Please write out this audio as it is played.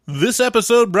This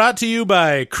episode brought to you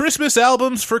by Christmas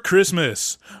Albums for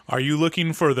Christmas. Are you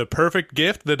looking for the perfect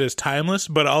gift that is timeless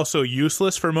but also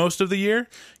useless for most of the year?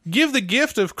 Give the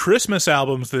gift of Christmas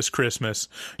albums this Christmas.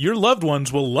 Your loved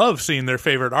ones will love seeing their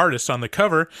favorite artists on the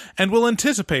cover and will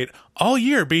anticipate all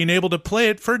year being able to play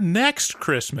it for next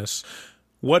Christmas.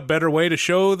 What better way to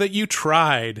show that you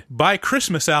tried? Buy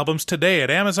Christmas albums today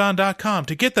at Amazon.com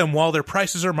to get them while their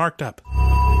prices are marked up.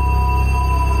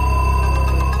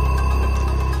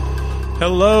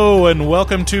 Hello and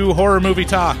welcome to Horror Movie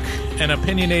Talk, an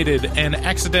opinionated and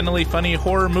accidentally funny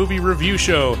horror movie review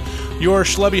show. Your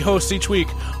schlubby hosts each week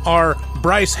are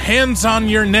Bryce Hands on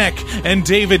Your Neck and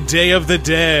David Day of the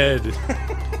Dead.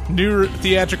 New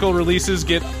theatrical releases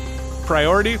get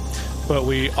priority, but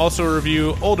we also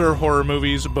review older horror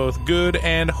movies, both good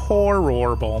and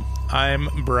horrible. I'm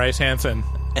Bryce Hanson.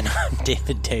 And I'm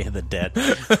David Day of the Dead.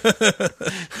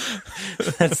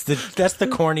 That's the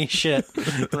corny shit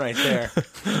right there.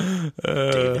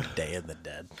 David Day of the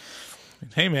Dead.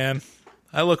 Hey, man.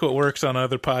 I look what works on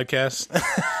other podcasts.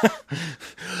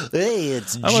 Hey,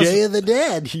 it's Jay of the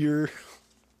Dead here.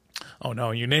 Oh,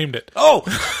 no, you named it. Oh!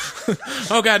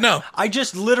 Oh, God, no. I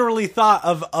just literally thought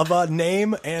of a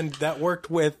name, and that worked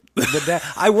with the Dead.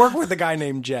 I work with a guy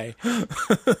named Jay.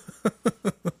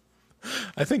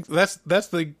 I think that's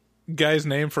the guy's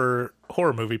name for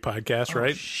horror movie podcast,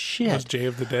 right? Shit. That's Jay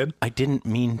of the Dead. I did not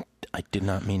mean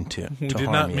to. We did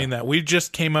not mean that. We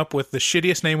just came up with the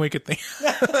shittiest name we could think.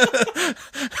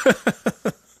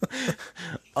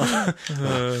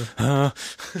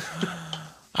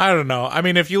 I don't know. I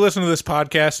mean, if you listen to this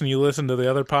podcast and you listen to the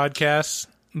other podcasts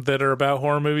that are about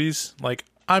horror movies, like,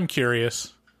 I'm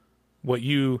curious what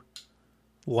you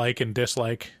like and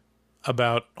dislike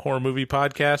about horror movie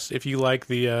podcasts. If you like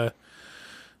the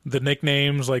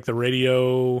nicknames, like the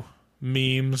radio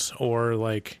memes, or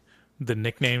like the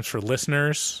nicknames for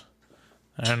listeners,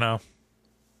 I don't know.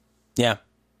 Yeah.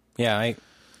 I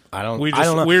don't. I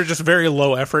don't know. We're just very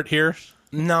low effort here.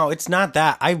 No, it's not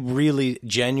that. I really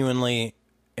genuinely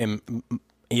am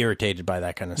irritated by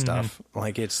that kind of stuff. Mm-hmm.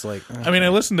 Like, it's like, I mean, I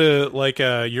listened to like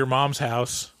Your Mom's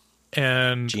House.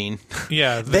 And Gene,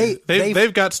 yeah,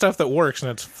 they've got stuff that works and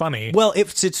it's funny. Well,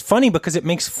 it's funny because it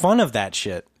makes fun of that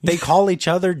shit. They call each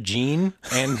other Gene,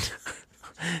 and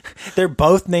they're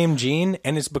both named Gene,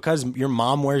 and it's because your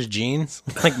mom wears jeans,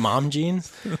 like mom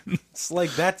jeans. It's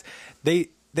like that.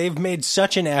 They've made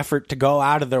such an effort to go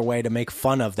out of their way to make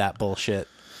fun of that bullshit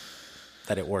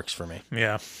that it works for me.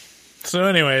 Yeah. So,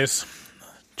 anyways,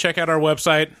 check out our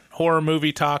website,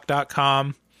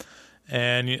 horrormovietalk.com.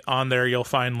 And on there, you'll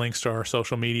find links to our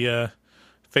social media,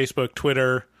 Facebook,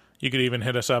 Twitter. You could even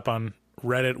hit us up on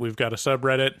Reddit. We've got a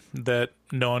subreddit that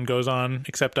no one goes on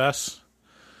except us,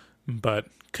 but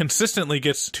consistently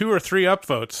gets 2 or 3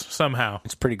 upvotes somehow.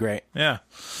 It's pretty great. Yeah.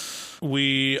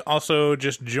 We also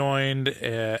just joined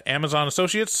Amazon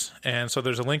Associates, and so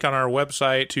there's a link on our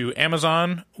website to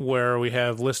Amazon where we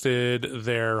have listed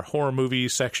their horror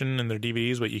movies section and their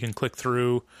DVDs, but you can click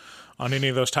through on any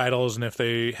of those titles, and if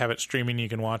they have it streaming, you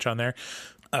can watch on there.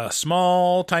 A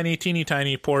small, teeny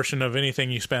tiny portion of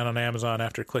anything you spend on Amazon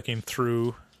after clicking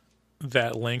through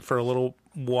that link for a little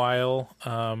while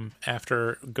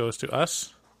after goes to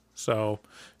us. So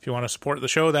if you want to support the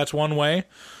show, that's one way.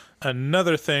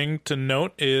 Another thing to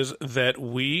note is that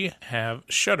we have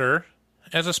Shudder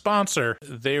as a sponsor.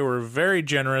 They were very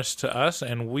generous to us,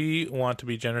 and we want to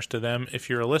be generous to them. If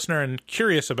you're a listener and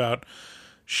curious about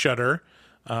Shudder,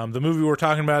 the movie we're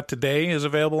talking about today is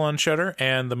available on Shudder,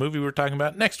 and the movie we're talking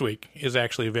about next week is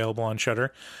actually available on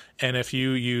Shudder. And if you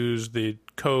use the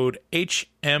code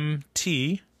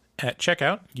HMT at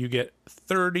checkout, you get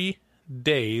 30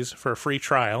 days for a free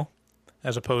trial,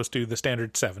 as opposed to the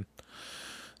standard 7.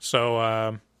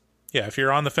 So, yeah, if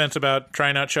you're on the fence about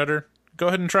trying out Shudder, go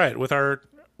ahead and try it with our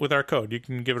code. You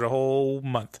can give it a whole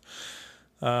month.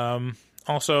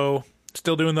 Also,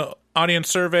 still doing the audience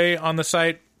survey on the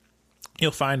site.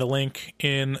 You'll find a link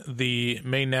in the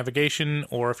main navigation,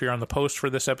 or if you're on the post for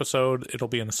this episode, it'll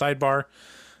be in the sidebar.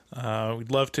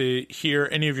 We'd love to hear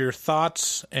any of your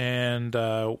thoughts and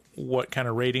what kind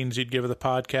of ratings you'd give the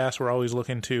podcast. We're always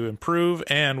looking to improve,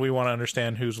 and we want to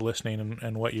understand who's listening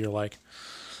and what you're like.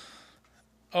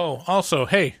 Oh, also,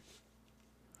 hey,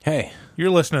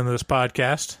 you're listening to this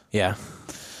podcast. Yeah.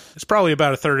 It's probably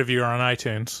about a third of you are on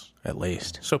iTunes. At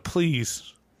least. So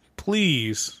please,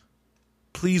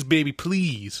 baby,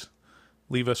 please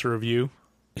leave us a review.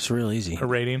 It's real easy. A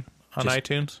rating on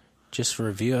iTunes. Just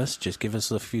review us. Just give us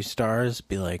a few stars.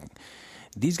 Be like,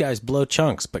 these guys blow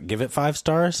chunks, but give it 5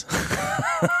 stars.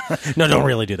 No, don't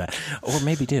really do that. Or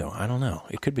maybe do. I don't know.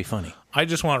 It could be funny. I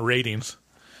just want ratings.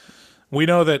 We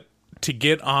know that to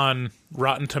get on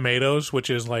Rotten Tomatoes, which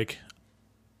is like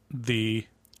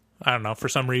I don't know, for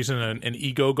some reason, an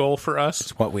ego goal for us.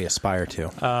 It's what we aspire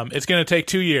to. It's going to take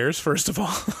 2 years, first of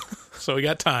all. So we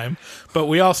got time. But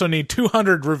we also need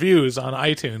 200 reviews on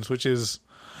iTunes, which is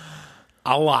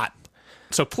a lot.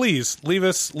 So please leave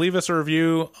us a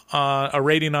review, a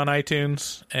rating on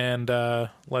iTunes, and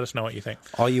let us know what you think.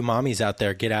 All you mommies out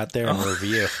there, get out there and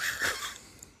review.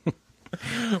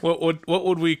 What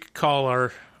would we call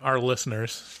our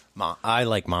listeners? I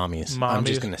like mommies. I'm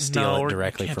just going to steal it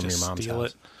directly from your mom's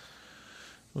house.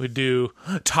 We do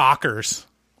talkers.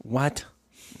 What?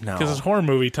 No. Because it's horror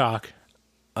movie talk.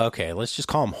 Okay, let's just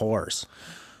call them whores.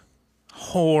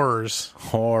 Horrors.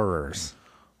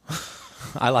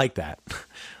 I like that.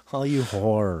 All you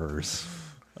horrors.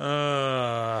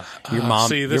 Your mom listens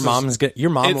to this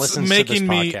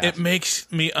podcast. It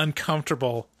makes me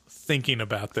uncomfortable thinking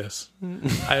about this.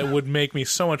 It would make me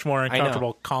so much more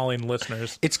uncomfortable calling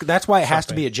listeners. That's why it has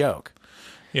to be a joke.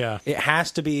 Yeah. It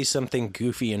has to be something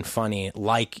goofy and funny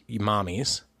like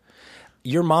mommies.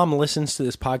 Your mom listens to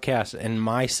this podcast, and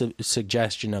my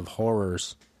suggestion of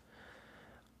horrors,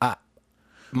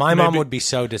 my mom would be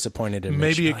so disappointed in me.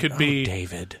 Maybe it could be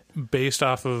David, based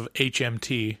off of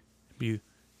HMT. Be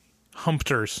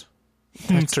Humpters.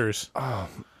 Humpters.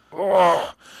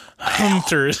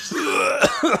 Humpters.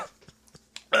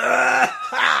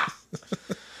 That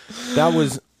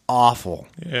was awful.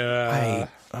 Yeah.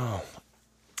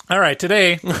 All right,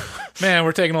 today, man,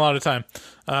 we're taking a lot of time.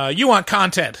 You want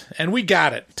content, and we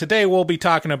got it. Today we'll be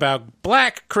talking about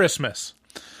Black Christmas.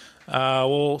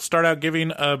 We'll start out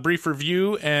giving a brief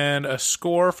review and a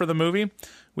score for the movie.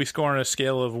 We score on a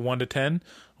scale of 1 to 10,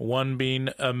 1 being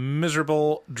a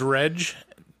miserable dredge,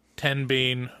 10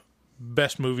 being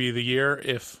best movie of the year,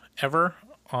 if ever,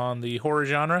 in the horror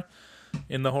genre,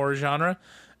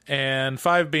 and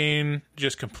 5 being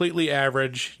just completely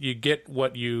average. You get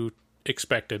what you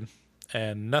expected,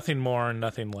 and nothing more and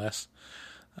nothing less.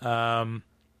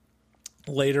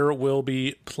 Later we'll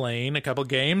be playing a couple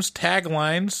games.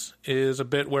 Taglines is a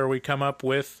bit where we come up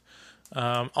with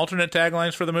alternate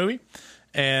taglines for the movie,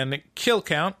 and kill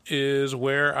count is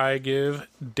where I give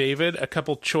David a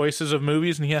couple choices of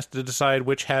movies, and he has to decide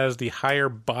which has the higher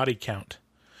body count.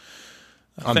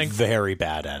 I'm very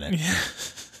bad at it.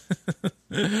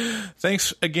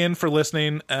 Thanks again for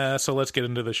listening. So let's get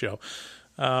into the show.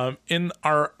 In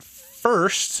our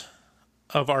first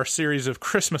of our series of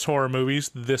Christmas horror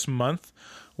movies this month,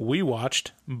 we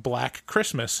watched Black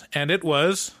Christmas, and it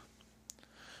was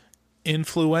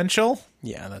influential.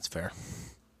 Yeah, that's fair.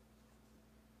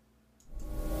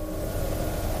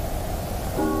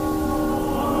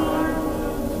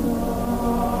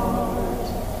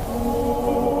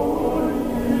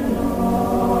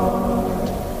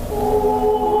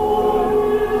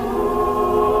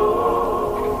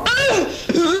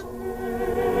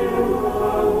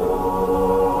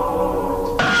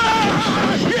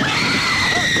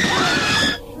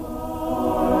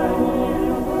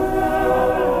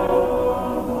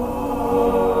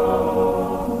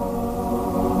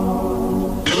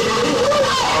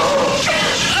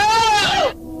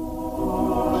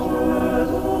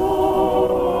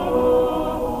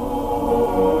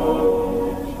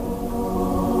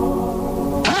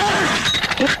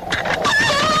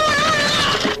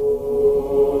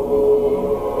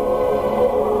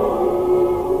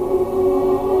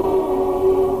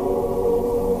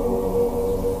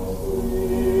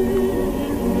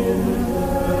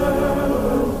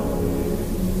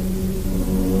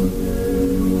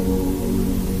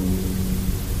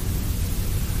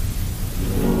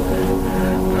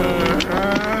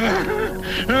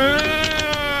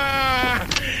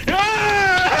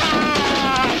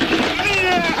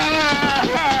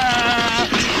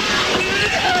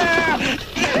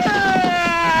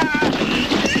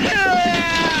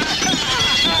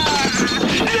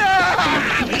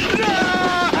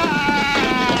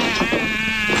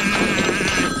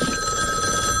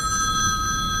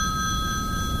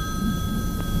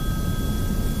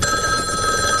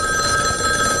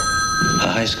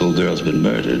 high school girl's been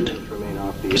murdered.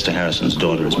 Mr. Harrison's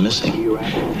daughter is missing.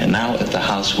 And now at the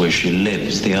house where she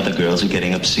lives, the other girls are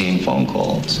getting obscene phone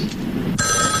calls.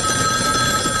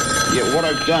 Yeah, what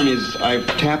I've done is I've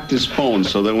tapped this phone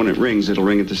so that when it rings, it'll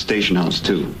ring at the station house,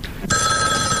 too.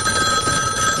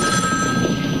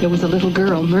 There was a little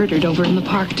girl murdered over in the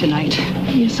park tonight.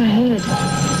 Yes, I heard.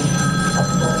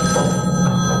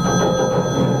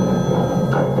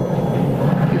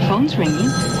 Your phone's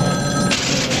ringing.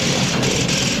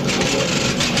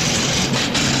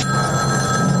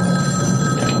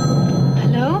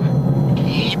 Hello?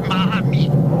 Hey, Mommy.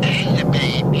 Hey,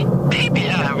 baby. Baby,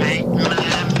 all right,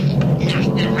 Mom.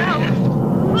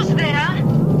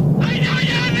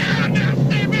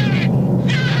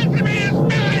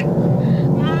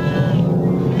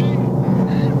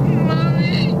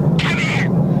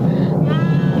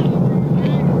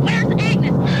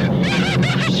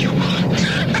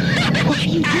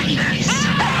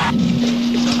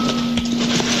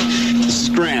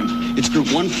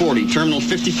 Group 140, Terminal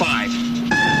 55.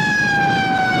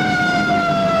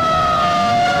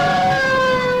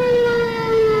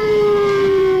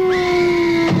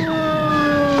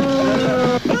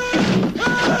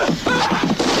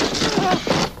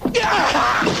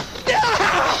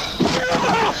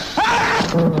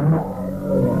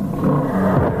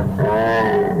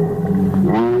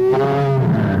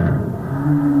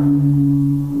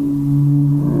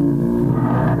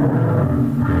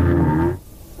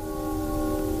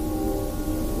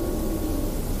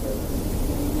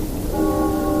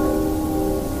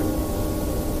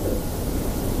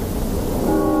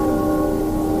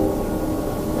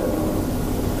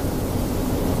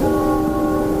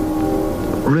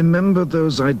 Remember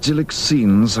those idyllic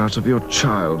scenes out of your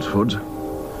childhood?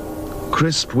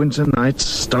 Crisp winter nights,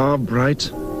 star bright,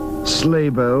 sleigh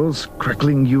bells,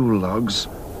 crackling Yule logs,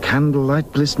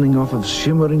 candlelight glistening off of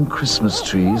shimmering Christmas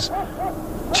trees,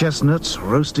 chestnuts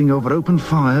roasting over open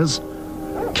fires,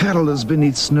 carolers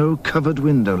beneath snow-covered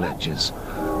window ledges.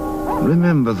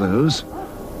 Remember those.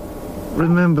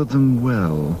 Remember them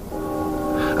well.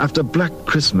 After Black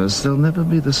Christmas, they'll never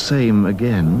be the same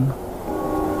again.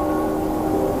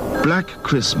 Black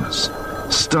Christmas,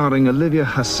 starring Olivia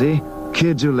Hussey,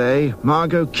 Keir Dullea,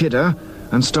 Margot Kidder,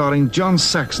 and starring John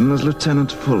Saxon as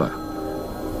Lieutenant Fuller.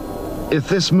 If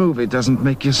this movie doesn't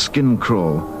make your skin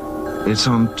crawl, it's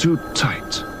on too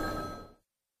tight.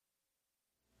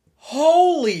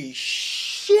 Holy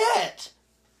shit!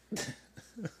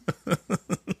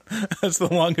 That's the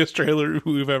longest trailer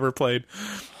we've ever played.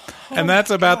 And that's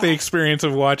about the experience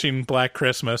of watching Black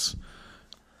Christmas.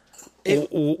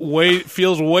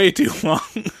 Feels way too long.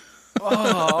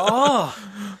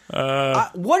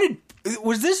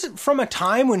 Was this from a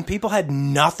time when people had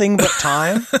nothing but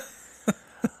time?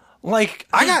 Like,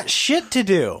 I got shit to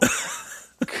do.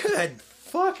 Good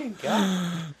fucking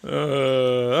God.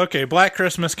 Okay, Black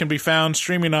Christmas can be found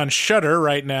streaming on Shudder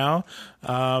right now.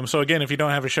 So again, if you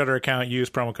don't have a Shudder account, use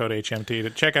promo code HMT to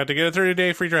check out to get a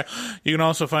 30-day free trial. You can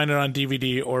also find it on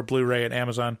DVD or Blu-ray at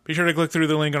Amazon. Be sure to click through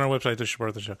the link on our website to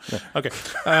support the show. Yeah. Okay.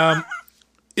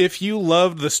 If you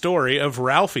loved the story of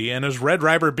Ralphie and his Red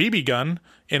Ryder BB gun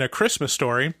in A Christmas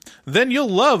Story, then you'll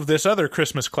love this other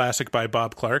Christmas classic by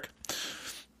Bob Clark.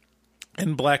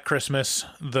 In Black Christmas,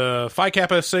 the Phi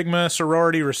Kappa Sigma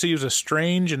sorority receives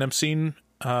strange and obscene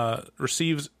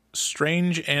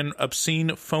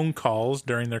phone calls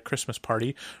during their Christmas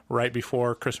party right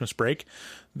before Christmas break.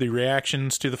 The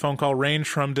reactions to the phone call range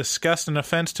from disgust and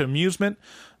offense to amusement.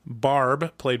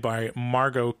 Barb, played by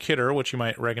Margot Kidder, which you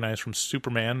might recognize from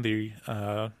Superman, the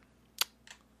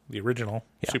original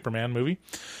Superman movie,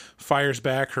 fires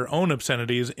back her own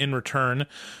obscenities in return,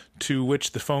 to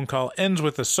which the phone call ends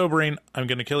with a sobering, "I'm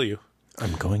going to kill you."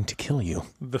 I'm going to kill you.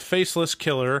 The faceless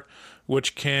killer,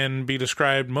 which can be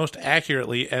described most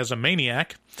accurately as a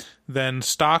maniac, then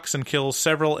stalks and kills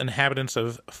several inhabitants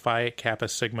of Phi Kappa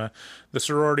Sigma. The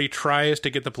sorority tries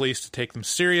to get the police to take them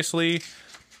seriously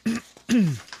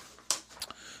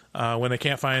when they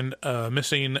can't find a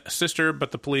missing sister,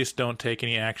 but the police don't take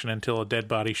any action until a dead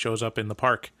body shows up in the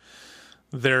park.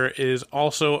 There is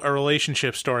also a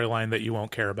relationship storyline that you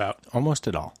won't care about. Almost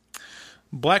at all.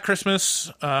 Black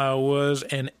Christmas was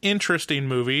an interesting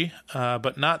movie,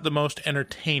 but not the most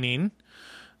entertaining.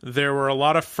 There were a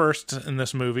lot of firsts in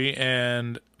this movie,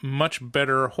 and much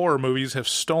better horror movies have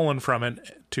stolen from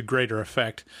it to greater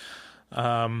effect.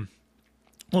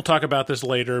 We'll talk about this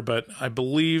later, but I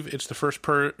believe it's the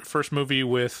first movie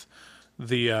with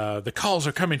the calls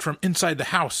are coming from inside the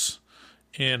house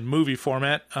in movie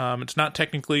format. It's not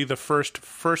technically the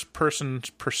first-person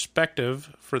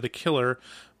perspective for the killer,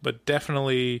 but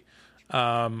definitely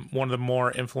one of the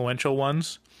more influential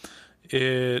ones.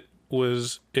 It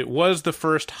was the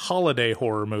first holiday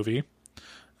horror movie.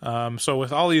 So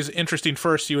with all these interesting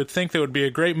firsts, you would think that would be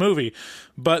a great movie,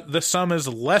 but the sum is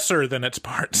lesser than its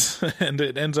parts, and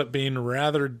it ends up being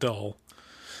rather dull.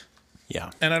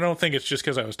 Yeah. And I don't think it's just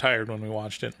because I was tired when we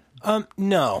watched it.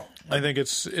 No. I think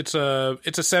it's a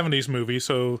 70s movie,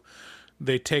 so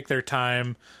they take their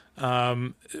time.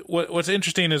 What's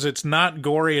interesting is it's not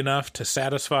gory enough to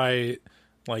satisfy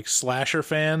like slasher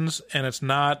fans, and it's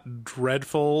not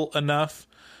dreadful enough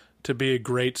to be a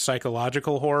great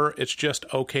psychological horror. It's just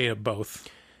okay at both.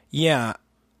 Yeah.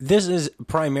 This is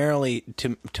primarily,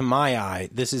 to my eye,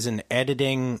 this is an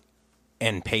editing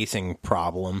and pacing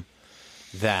problem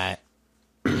that,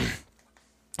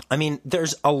 I mean,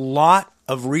 there's a lot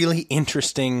of really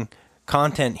interesting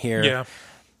content here. Yeah.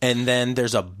 And then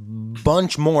there's a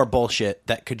bunch more bullshit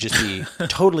that could just be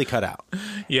totally cut out.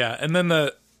 Yeah, and then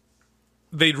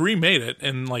they remade it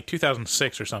in like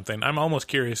 2006 or something. I'm almost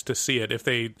curious to see it if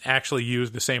they actually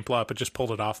used the same plot but just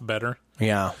pulled it off better.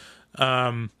 Yeah.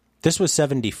 This was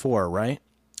 74, right?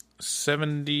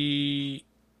 70.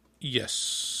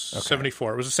 Yes. Okay.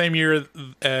 74. It was the same year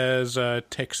as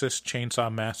Texas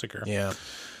Chainsaw Massacre. Yeah.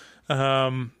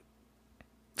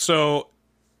 So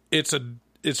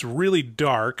it's really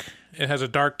dark. It has a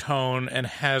dark tone and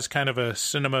has kind of a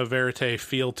cinema verite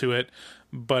feel to it,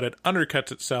 but it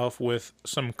undercuts itself with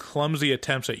some clumsy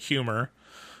attempts at humor.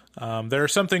 There are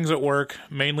some things that work,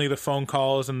 mainly the phone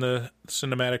calls and the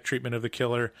cinematic treatment of the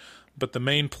killer, but the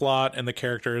main plot and the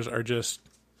characters are just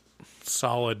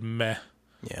solid meh.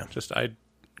 Yeah. Just, I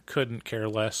couldn't care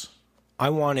less. I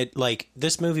wanted, like,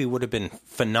 this movie would have been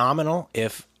phenomenal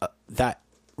if that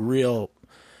real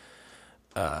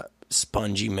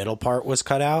spongy middle part was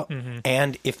cut out,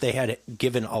 and if they had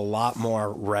given a lot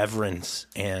more reverence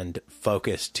and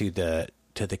focus to the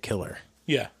killer.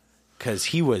 Yeah. Because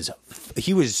he was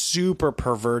super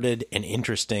perverted and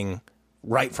interesting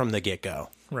right from the get-go.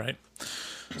 Right.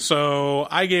 So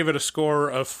I gave it a score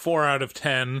of 4 out of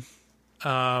 10.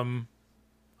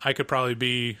 I could probably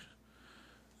be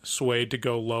swayed to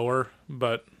go lower,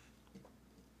 but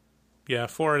yeah,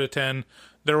 4 out of 10.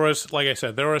 There was, like I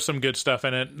said, there was some good stuff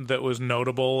in it that was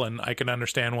notable, and I can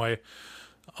understand why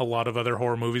a lot of other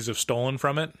horror movies have stolen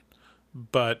from it,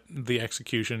 but the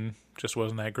execution just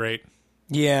wasn't that great.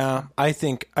 Yeah, I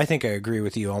think I agree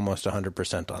with you almost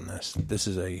 100% on this. This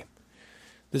is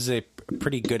a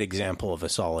pretty good example of a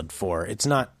solid 4. It's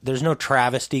not, there's no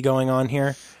travesty going on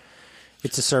here.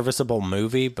 It's a serviceable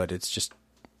movie, but it's just,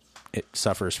 it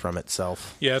suffers from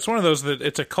itself. Yeah, it's one of those that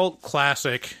it's a cult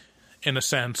classic in a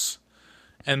sense.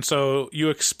 And so you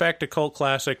expect a cult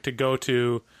classic to go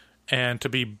to and to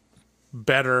be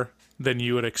better than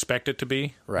you would expect it to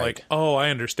be. Right. Like, oh, I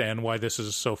understand why this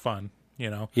is so fun, you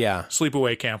know? Yeah.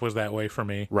 Sleepaway Camp was that way for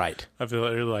me. Right. I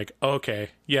feel like, okay,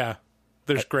 yeah,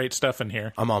 there's great stuff in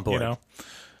here. I'm on board. You know?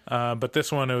 But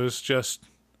this one, it was just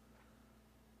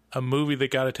a movie that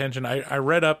got attention. I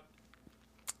read up,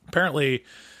 apparently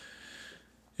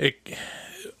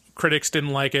critics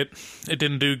didn't like it. It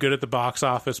didn't do good at the box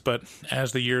office, but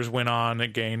as the years went on,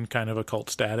 it gained kind of a cult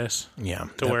status. Yeah.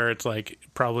 To where it's like,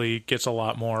 probably gets a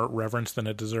lot more reverence than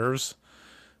it deserves.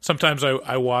 Sometimes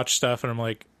I watch stuff and I'm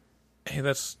like, hey,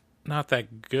 that's not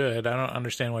that good. I don't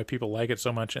understand why people like it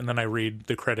so much. And then I read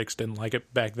the critics didn't like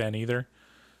it back then either.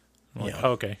 I'm like,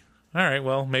 okay. All right,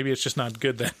 well, maybe it's just not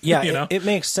good then. Yeah, you know? it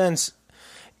makes sense.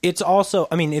 It's also,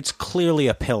 I mean, it's clearly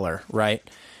a pillar, right?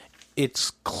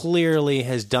 It's clearly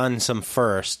has done some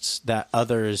firsts that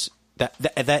others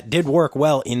that did work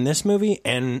well in this movie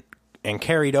and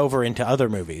carried over into other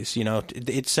movies. You know,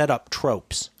 it set up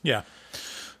tropes. Yeah.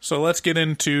 So let's get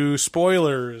into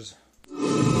spoilers.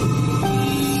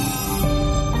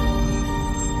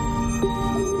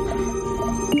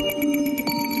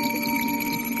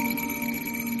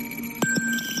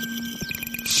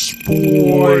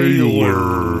 Spoilers.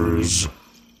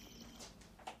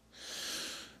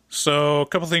 So, a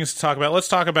couple things to talk about. Let's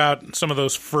talk about some of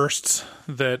those firsts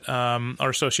that are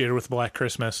associated with Black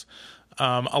Christmas.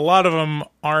 A lot of them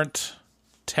aren't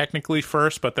technically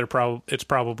first, but it's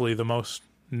probably the most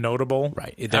notable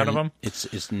out of them.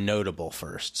 It's notable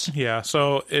firsts. Yeah,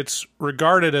 so it's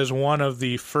regarded as one of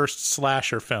the first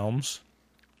slasher films.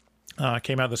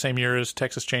 Came out the same year as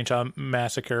Texas Chainsaw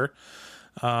Massacre.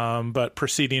 But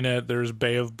preceding it, there's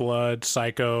Bay of Blood,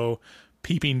 Psycho,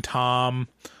 Peeping Tom,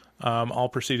 all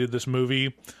preceded this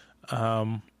movie,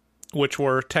 which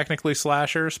were technically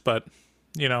slashers, but,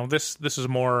 you know, this is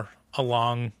more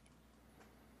along,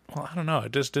 well, I don't know,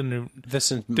 it just didn't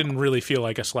really feel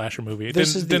like a slasher movie. It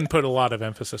didn't put a lot of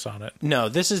emphasis on it. No,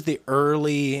 this is the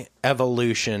early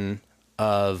evolution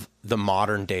of the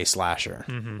modern day slasher,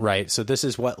 right? So this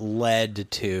is what led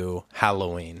to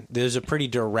Halloween. There's a pretty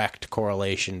direct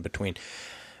correlation between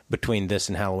this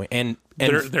and Halloween, and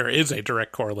there is a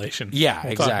direct correlation. Yeah,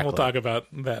 exactly. We'll talk about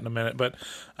that in a minute. But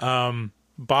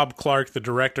Bob Clark, the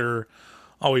director,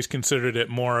 always considered it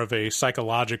more of a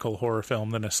psychological horror film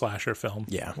than a slasher film.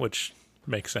 Yeah, which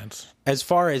makes sense. As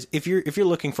far as if you're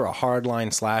looking for a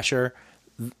hardline slasher,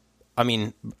 I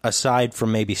mean, aside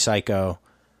from maybe Psycho,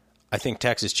 I think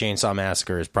Texas Chainsaw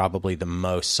Massacre is probably the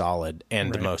most solid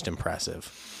and the most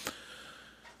impressive.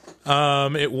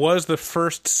 It was the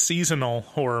first seasonal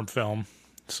horror film,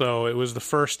 so it was the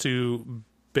first to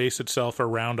base itself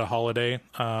around a holiday.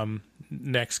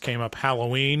 Next came up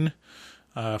Halloween,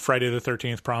 Friday the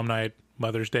 13th, Prom Night,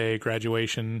 Mother's Day,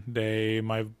 Graduation Day,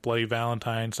 My Bloody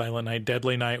Valentine, Silent Night,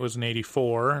 Deadly Night was in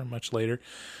 1984, much later,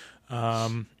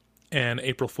 and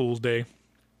April Fool's Day.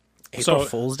 April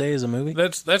Fool's Day is a movie?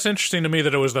 That's interesting to me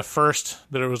that it was the first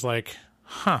that it was like,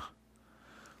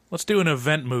 let's do an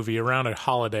event movie around a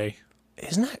holiday.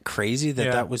 Isn't that crazy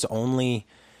that that was only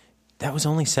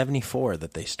 74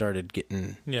 that they started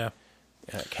getting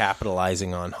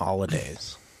capitalizing on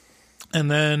holidays. And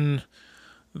then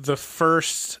the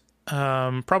first,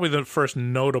 probably the first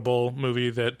notable movie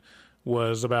that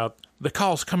was about the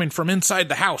calls coming from inside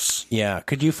the house. Yeah.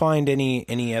 Could you find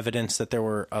any evidence that there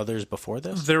were others before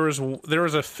this? There was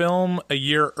a film a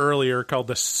year earlier called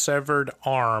The Severed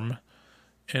Arm,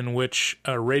 in which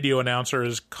a radio announcer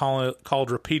is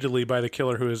called repeatedly by the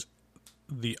killer, who is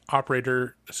the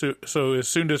operator, so is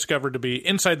soon discovered to be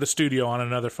inside the studio on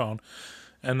another phone.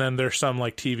 And then there's some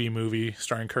like TV movie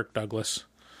starring Kirk Douglas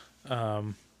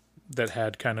that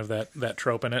had kind of that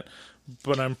trope in it.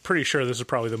 But I'm pretty sure this is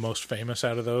probably the most famous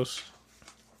out of those.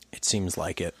 It seems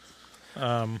like it.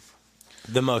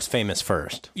 The most famous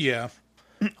first. Yeah.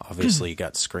 Obviously, you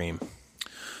got Scream.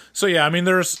 So yeah, I mean,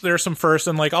 there's some first,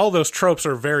 and like all those tropes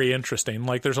are very interesting.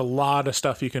 Like there's a lot of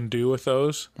stuff you can do with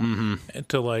those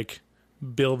to like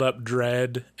build up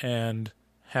dread and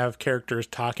have characters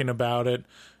talking about it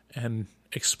and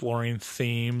exploring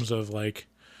themes of like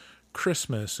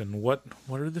Christmas and what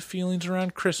are the feelings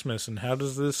around Christmas and how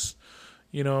does this,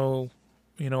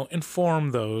 inform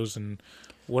those, and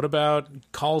what about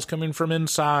calls coming from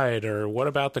inside, or what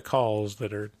about the calls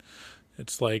that are,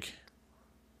 it's like,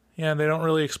 yeah, they don't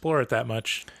really explore it that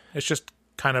much. It's just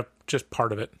kind of just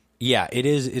part of it. Yeah, it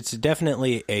is. It's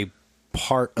definitely a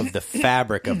part of the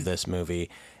fabric of this movie,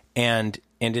 and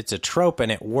it's a trope,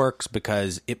 and it works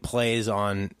because it plays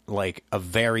on like a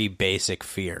very basic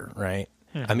fear, right?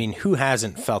 I mean, who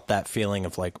hasn't felt that feeling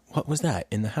of like, what was that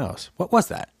in the house? What was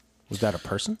that? Was that a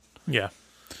person? Yeah.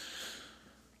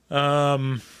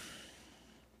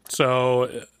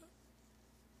 So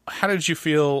how did you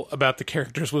feel about the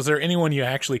characters? Was there anyone you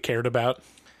actually cared about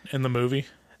in the movie?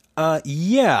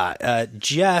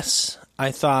 Jess,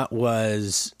 I thought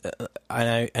was,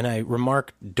 and I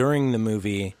remarked during the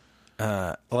movie,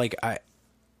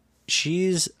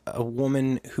 she's a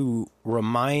woman who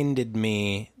reminded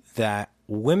me that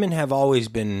women have always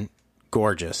been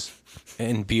gorgeous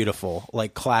and beautiful,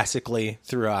 like classically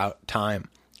throughout time.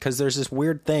 Because there's this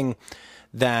weird thing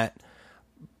that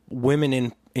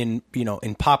women in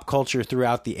pop culture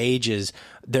throughout the ages,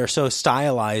 they're so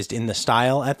stylized in the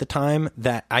style at the time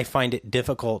that I find it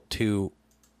difficult to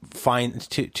find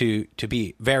to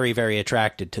be very, very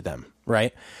attracted to them,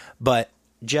 right? But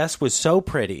Jess was so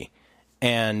pretty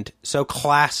and so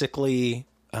classically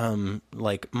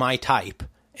like my type,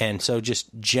 and so just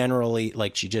generally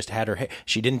like she just had her hair.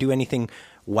 She didn't do anything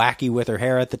wacky with her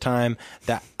hair at the time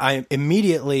that I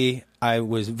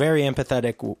was very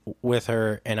empathetic with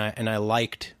her, and I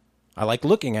liked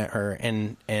looking at her,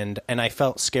 and I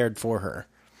felt scared for her.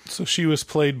 So she was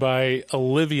played by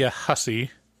Olivia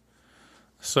Hussey.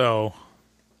 So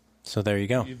there you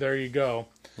go. There you go.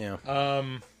 Yeah.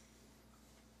 I'm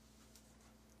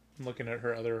looking at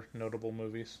her other notable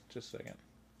movies. Just a second.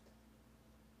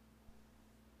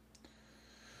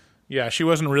 Yeah, she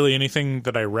wasn't really anything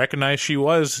that I recognized. She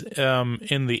was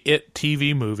in the It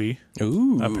TV movie.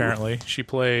 Ooh. Apparently. She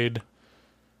played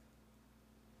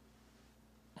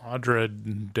Audra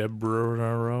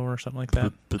Debrero or something like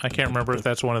that. I can't remember if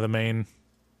that's one of the main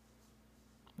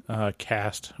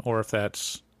cast or if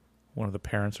that's one of the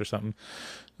parents or something.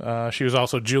 She was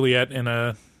also Juliet in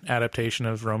a adaptation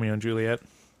of Romeo and Juliet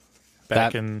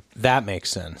that makes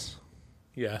sense.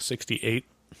 Yeah, 1968.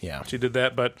 Yeah. She did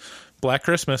that, but Black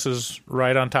Christmas is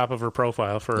right on top of her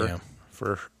profile for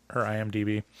her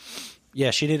IMDb.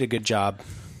 Yeah, she did a good job.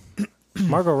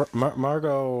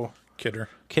 Margot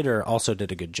Kidder also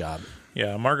did a good job.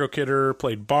 Yeah, Margot Kidder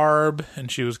played Barb, and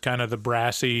she was kind of the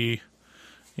brassy,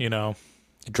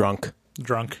 drunk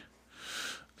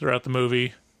throughout the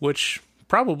movie, which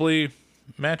probably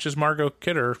matches Margot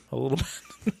Kidder a little bit.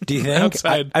 Do you think?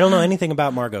 I don't know anything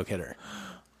about Margot Kidder.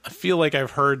 I feel like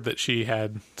I've heard that she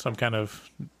had some kind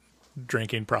of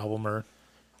drinking problem or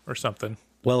something.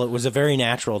 Well, it was a very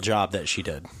natural job that she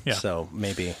did. Yeah. So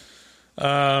maybe.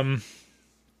 I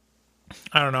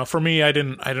don't know. For me, I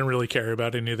didn't really care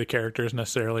about any of the characters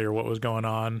necessarily or what was going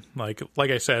on. Like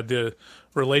I said, the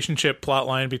relationship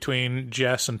plotline between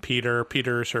Jess and Peter.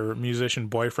 Peter's her musician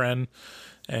boyfriend,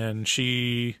 and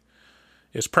she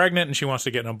is pregnant and she wants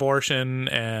to get an abortion,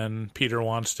 and Peter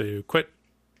wants to quit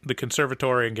the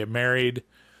conservatory and get married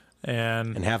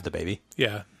and have the baby.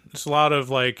 Yeah. It's a lot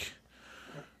of like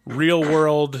real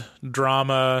world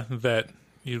drama that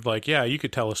you'd like, yeah, you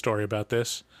could tell a story about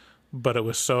this, but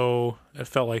it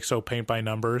felt like so paint by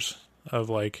numbers of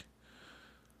like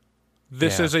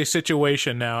this Yeah. is a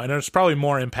situation now, and it's probably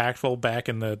more impactful back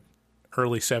in the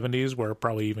early 70s, where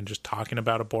probably even just talking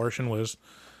about abortion was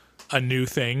a new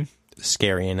thing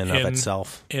Scary in and of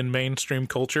itself. in mainstream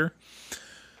culture.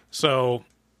 So,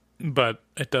 but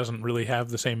it doesn't really have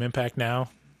the same impact now.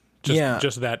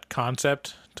 Just that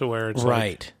concept to where it's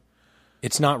right.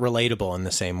 It's not relatable in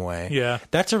the same way. Yeah.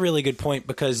 That's a really good point,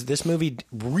 because this movie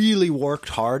really worked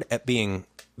hard at being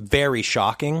very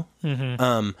shocking.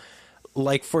 Mm-hmm.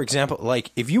 Like, for example,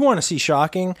 like if you want to see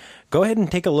shocking, go ahead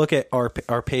and take a look at our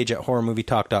page at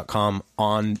horrormovietalk.com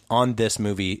on this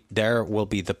movie. There will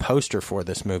be the poster for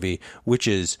this movie, which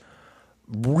is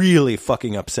really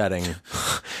fucking upsetting.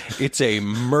 It's a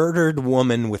murdered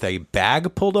woman with a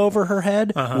bag pulled over her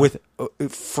head, with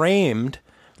framed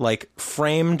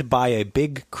by a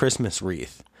big Christmas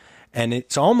wreath. And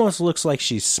it almost looks like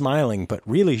she's smiling, but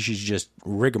really she's just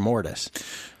rigor mortis.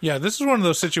 Yeah, this is one of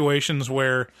those situations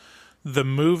where the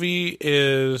movie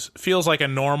feels like a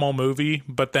normal movie,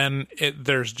 but then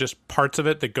there's just parts of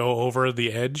it that go over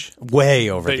the edge. Way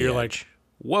over the edge. That you're like,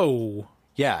 whoa.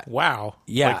 Yeah. Wow.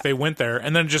 Yeah. Like they went there,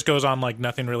 and then it just goes on like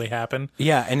nothing really happened.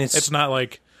 Yeah, and it's not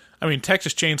like, I mean,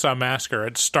 Texas Chainsaw Massacre,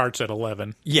 it starts at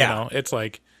 11. Yeah. You know, it's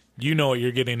like, you know what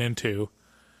you're getting into,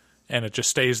 and it just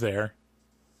stays there.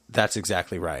 That's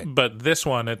exactly right. But this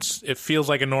one, it feels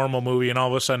like a normal movie, and all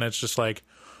of a sudden it's just like,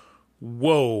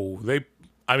 whoa.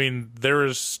 There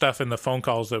is stuff in the phone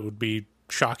calls that would be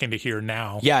shocking to hear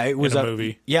now. Yeah, it was in a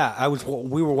movie. Yeah,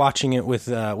 we were watching it with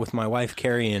my wife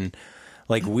Carrie, and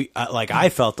like I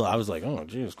felt, I was like, oh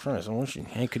Jesus Christ!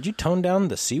 Hey, could you tone down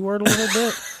the C word a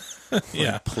little bit?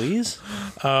 Yeah, please.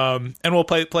 And we'll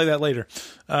play that later.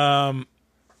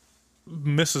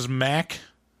 Mrs. Mack,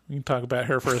 we can talk about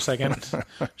her for a second.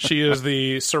 She is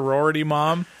the sorority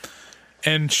mom,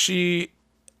 and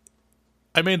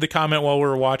I made the comment while we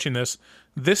were watching this.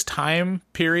 This time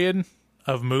period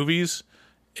of movies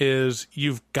is,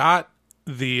 you've got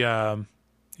the in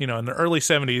the early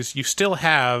 70s, you still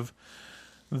have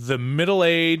the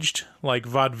middle-aged like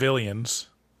vaudevillians.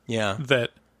 Yeah.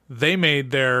 That they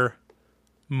made their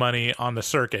money on the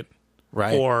circuit.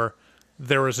 Right. Or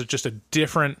there was just a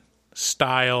different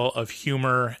style of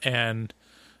humor and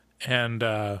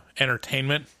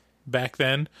entertainment back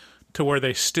then, to where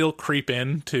they still creep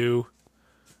into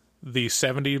the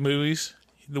 70s movies,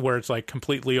 where it's like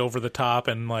completely over the top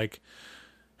and like,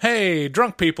 hey,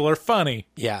 drunk people are funny.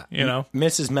 Yeah. You know?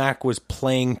 Mrs. Mack was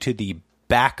playing to the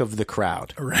back of the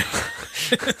crowd. Right.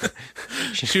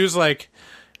 She was like,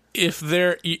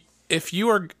 if you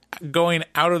are going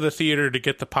out of the theater to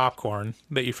get the popcorn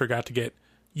that you forgot to get,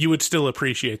 you would still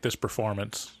appreciate this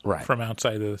performance from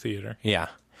outside of the theater. Yeah.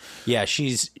 Yeah,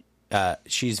 she's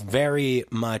very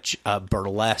much a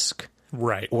burlesque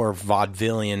or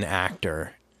vaudevillian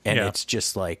actor. And it's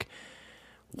just like,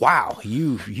 wow,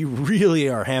 you really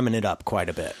are hamming it up quite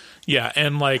a bit. Yeah,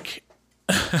 and like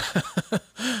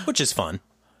which is fun.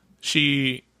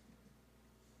 She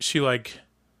like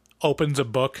opens a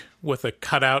book with a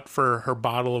cutout for her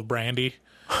bottle of brandy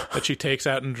that she takes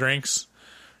out and drinks,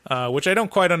 which I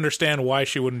don't quite understand why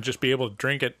she wouldn't just be able to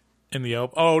drink it in the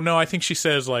open. Oh no, I think she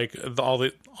says like all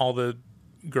the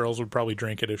girls would probably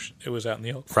drink it if it was out in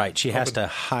the open. Right, she has to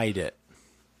hide it.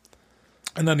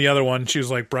 And then the other one, she was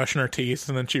like brushing her teeth,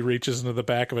 and then she reaches into the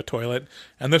back of a toilet.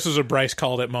 And this is a Bryce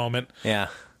called it moment. Yeah.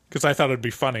 Because I thought it'd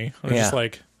be funny. I was just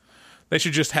like, they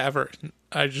should just have her.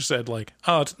 I just said like,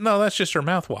 oh, no, that's just her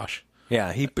mouthwash.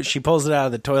 Yeah, she pulls it out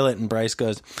of the toilet, and Bryce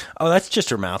goes, oh, that's just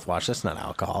her mouthwash. That's not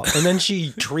alcohol. And then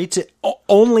she treats it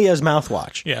only as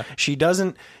mouthwash. Yeah. She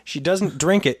doesn't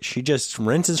drink it. She just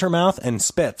rinses her mouth and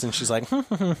spits. And she's like,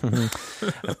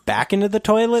 back into the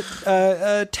toilet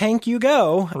tank you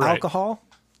go, Right. alcohol.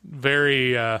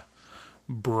 Very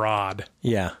broad.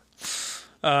 Yeah.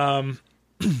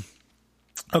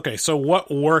 Okay, so what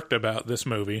worked about this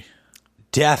movie?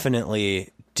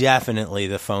 Definitely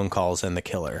the phone calls and the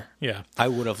killer. Yeah. I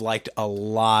would have liked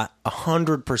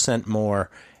 100% more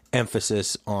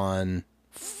emphasis on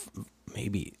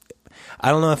maybe, I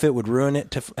don't know if it would ruin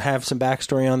it to have some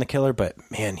backstory on the killer, but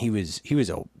man, he was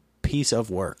a piece of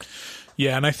work.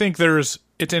 Yeah, and I think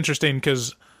it's interesting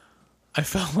because I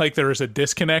felt like there was a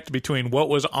disconnect between what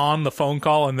was on the phone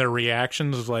call and their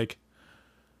reactions. Like,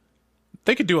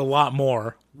 they could do a lot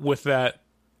more with that,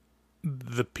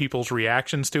 the people's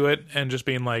reactions to it, and just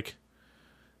being like,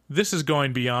 this is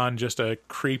going beyond just a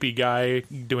creepy guy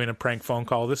doing a prank phone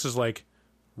call. This is like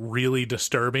really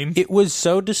disturbing. It was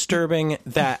so disturbing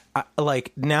that,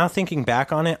 like, now thinking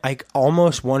back on it, I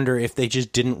almost wonder if they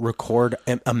just didn't record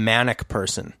a manic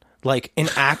person, like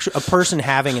a person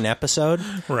having an episode,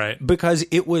 Right? Because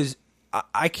it was,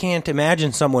 I can't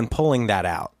imagine someone pulling that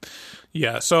out.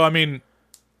 Yeah, so I mean,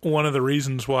 one of the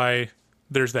reasons why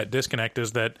there's that disconnect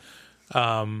is that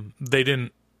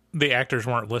the actors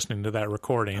weren't listening to that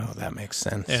recording. Oh, that makes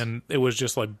sense. And it was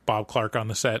just like Bob Clark on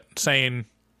the set saying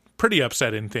pretty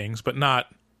upsetting things, but not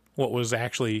what was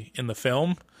actually in the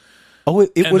film. Oh,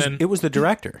 it was the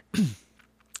director.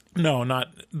 No, not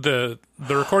the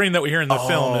recording that we hear in the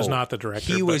film is not the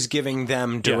director. He was giving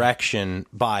them direction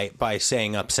by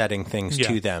saying upsetting things Yeah.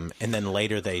 to them, and then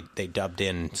later they dubbed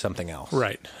in something else.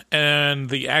 Right. And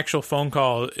the actual phone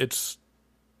call, it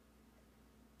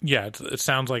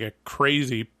sounds like a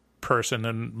crazy person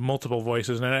and multiple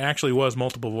voices, and it actually was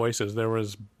multiple voices.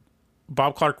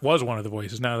 Bob Clark was one of the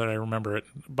voices, now that I remember it.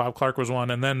 Bob Clark was one,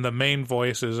 and then the main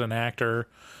voice is an actor,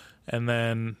 and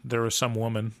then there was some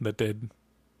woman that did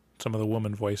some of the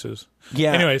woman voices.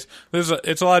 Yeah. Anyways,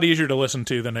 it's a lot easier to listen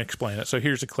to than explain it. So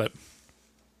here's a clip.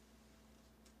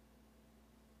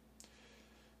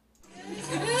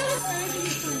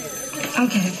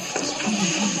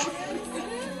 Okay.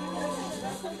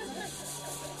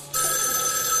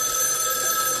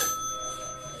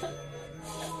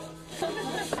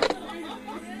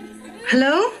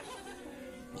 Hello?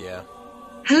 Yeah.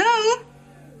 Hello?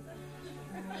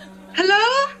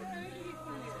 Hello?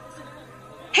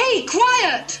 Hey,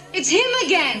 quiet! It's him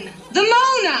again! The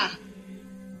Mona!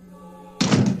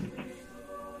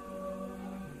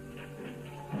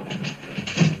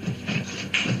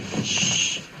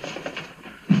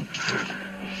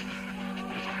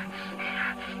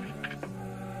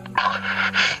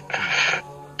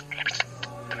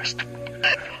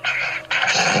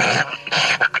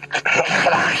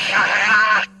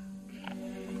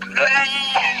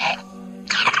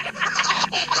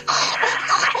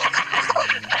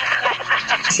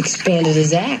 He's expanded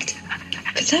his act.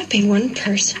 Could that be one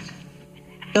person?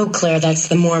 No, Claire, that's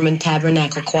the Mormon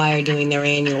Tabernacle Choir doing their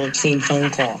annual obscene phone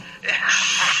call.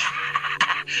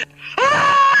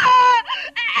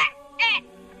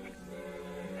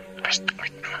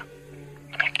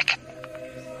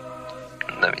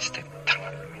 Let me stick.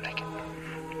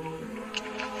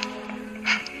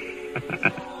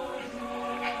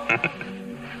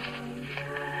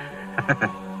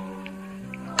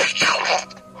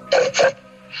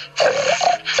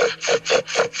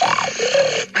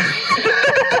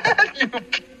 You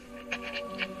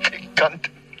big cunt.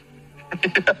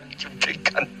 Yeah, you big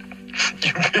cunt.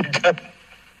 You big cunt.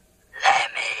 Let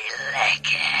me lick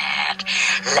it.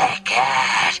 Lick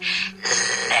it.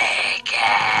 Lick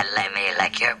it. Let me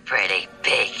lick your pretty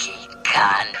piggy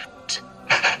cunt.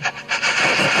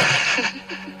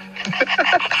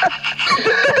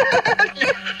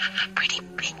 Pretty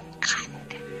big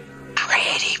cunt.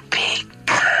 Pretty big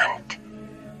cunt.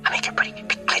 I make a pretty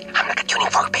big clit. I'm like a tuning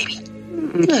fork, baby.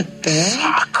 Not bad.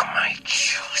 Suck my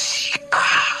juicy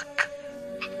cock.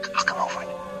 I'll come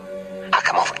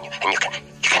over and you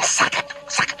can suck it.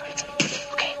 Suck it.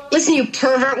 Okay. Listen, you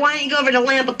pervert, why don't you go over to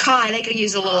Lamb Kai? They could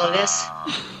use a little of this.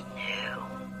 You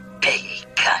piggy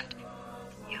cunt.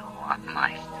 You want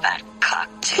my fat cock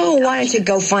too? Oh, why don't you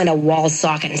go find a wall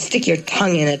socket and stick your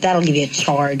tongue in it? That'll give you a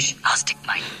charge. I'll stick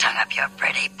my tongue up your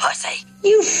pretty pussy.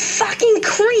 You fucking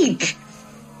creep!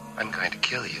 I'm going to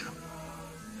kill you.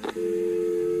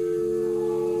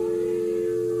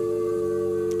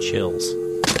 Chills.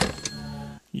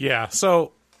 Yeah,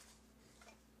 so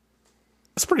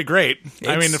it's pretty great.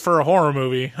 I mean, It's- for a horror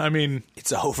movie, I mean,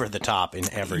 It's over the top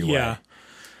in every way. yeah.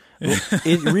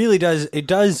 It really does. It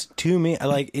does to me.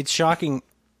 Like, it's shocking.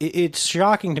 It's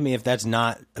shocking to me if that's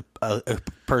not a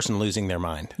person losing their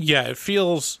mind. Yeah, it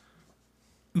feels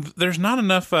there's not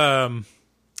enough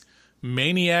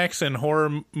maniacs in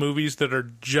horror movies that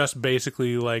are just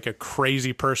basically like a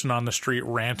crazy person on the street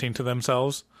ranting to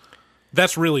themselves.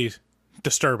 That's really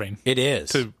disturbing It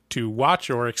is. to watch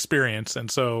or experience, and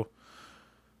so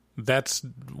that's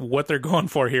what they're going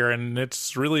for here, and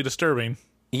it's really disturbing.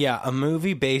 Yeah, a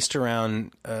movie based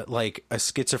around like a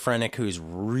schizophrenic who's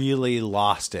really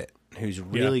lost it, who's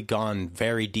really gone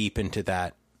very deep into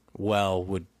that well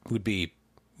would be,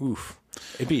 oof,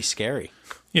 it'd be scary.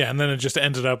 Yeah, and then it just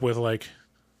ended up with like,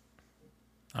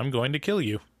 I'm going to kill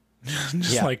you.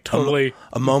 Just Yeah, like totally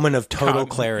a moment of total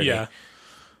clarity. Yeah.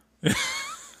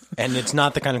 And it's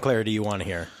not the kind of clarity you want to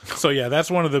hear. So yeah, that's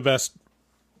one of the best.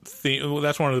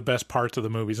 That's one of the best parts of the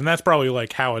movies, and that's probably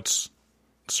like how it's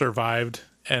survived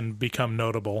and become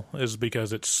notable, is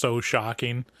because it's so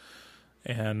shocking,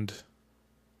 and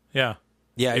yeah,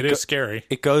 Yeah, it is scary.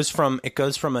 It goes from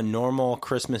a normal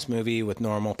Christmas movie with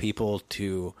normal people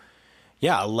to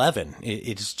 11.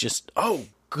 It's just, oh,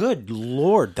 good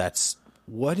Lord, that's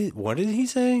what did he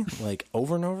say? Like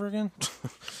over and over again?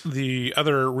 The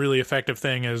other really effective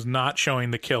thing is not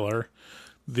showing the killer,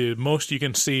 the most you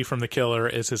can see from the killer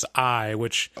is his eye,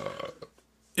 which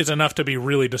is enough to be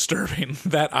really disturbing.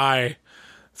 That eye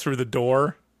through the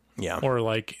door, Yeah. or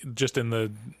like just in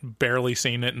the barely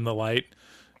seeing it in the light,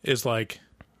 is like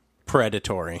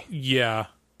Predatory. yeah.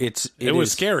 It was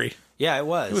is- scary. Yeah, it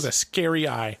was. It was a scary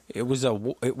eye. It was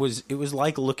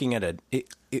like looking at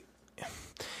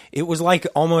it was like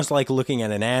almost like looking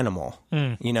at an animal,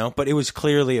 you know, but it was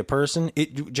clearly a person.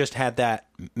 It just had that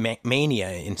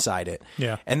mania inside it.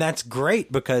 Yeah. And that's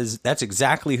great because that's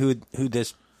exactly who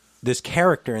this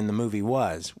character in the movie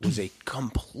was a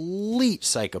complete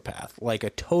psychopath, like a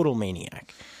total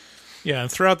maniac. Yeah,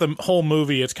 and throughout the whole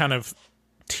movie, it's kind of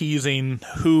teasing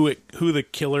who the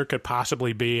killer could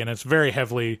possibly be, and it's very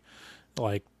heavily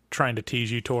like trying to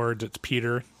tease you towards it's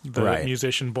Peter, the Right.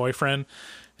 musician boyfriend.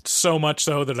 It's so much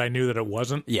so that I knew that it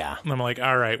wasn't. Yeah. And I'm like,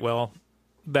 all right, well,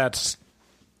 that's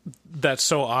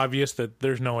so obvious that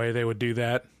there's no way they would do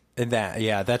that. And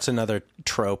that's another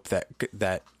trope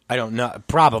that I don't know,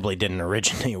 probably didn't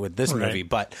originate with this Right. movie,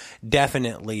 but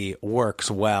definitely works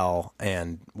well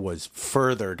and was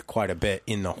furthered quite a bit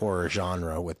in the horror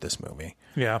genre with this movie.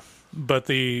 Yeah, but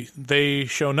they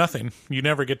show nothing. You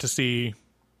never get to see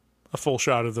a full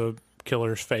shot of the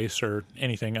killer's face or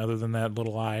anything other than that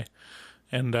little eye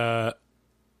and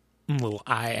little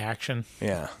eye action.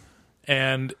 Yeah.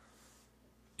 And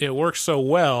it works so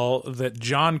well that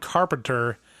John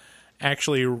Carpenter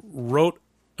actually wrote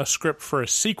a script for a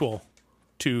sequel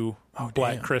to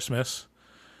Black damn. Christmas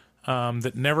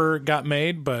that never got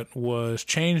made but was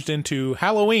changed into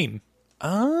Halloween.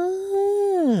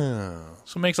 Oh.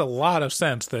 So it makes a lot of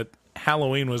sense that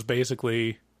Halloween was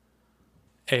basically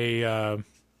a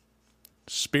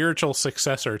spiritual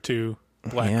successor to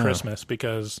Black Yeah. Christmas,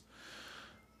 because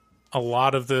a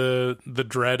lot of the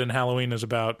dread in Halloween is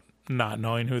about not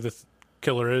knowing who the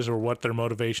killer is or what their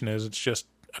motivation is. It's just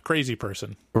a crazy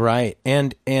person. Right.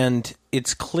 And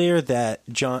it's clear that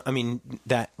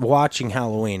that watching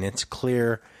Halloween, it's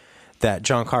clear that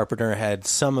John Carpenter had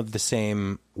some of the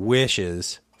same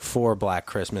wishes for Black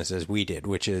Christmas as we did,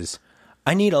 which is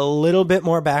I need a little bit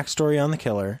more backstory on the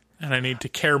killer. And I need to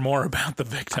care more about the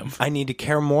victim. I need to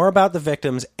care more about the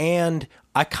victims, and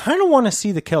I kind of want to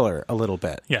see the killer a little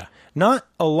bit. Yeah. Not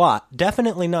a lot.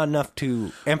 Definitely not enough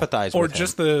to empathize Or with him.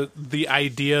 just the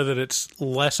idea that it's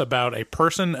less about a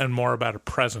person and more about a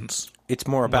presence. It's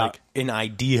more about like- an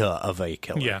idea of a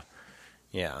killer. Yeah.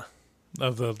 Yeah.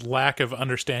 Of the lack of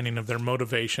understanding of their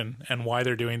motivation and why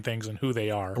they're doing things and who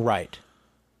they are. Right.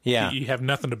 Yeah. You have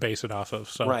nothing to base it off of.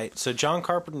 So Right. So John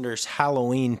Carpenter's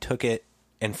Halloween took it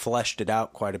and fleshed it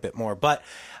out quite a bit more. But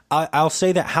I'll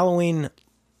say that Halloween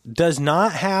does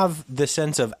not have the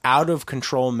sense of out of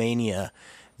control mania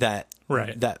that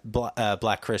Right.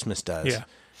 Black Christmas does. Yeah.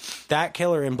 That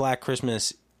killer in Black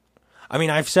Christmas, I mean,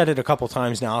 I've said it a couple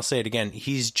times now. I'll say it again.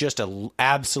 He's just an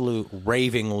absolute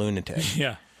raving lunatic.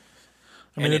 Yeah.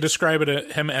 I mean, And they it- describe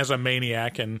him as a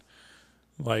maniac, and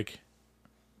like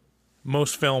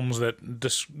most films that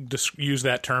use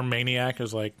that term maniac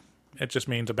is like it just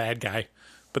means a bad guy.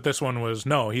 But this one was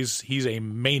no, he's a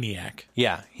maniac.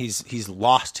 Yeah, he's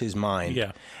lost his mind.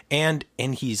 Yeah. And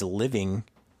he's living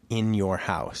in your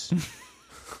house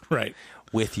Right.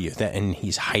 with you, and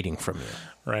he's hiding from you.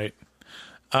 Right.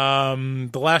 The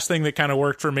last thing that kind of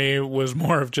worked for me was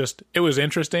more of just it was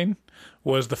interesting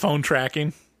was the phone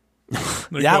tracking.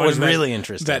 They're That going was in really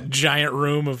interesting. That giant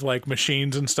room of like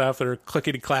machines and stuff that are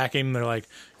clickety clacking. They're like,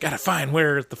 gotta find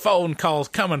where the phone call's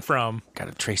coming from. Got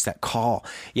to trace that call.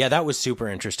 Yeah, that was super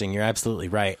interesting. You're absolutely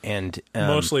right. And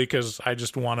Mostly because I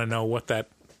just want to know what that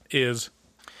is.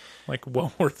 Like,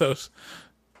 what were those?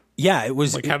 yeah, it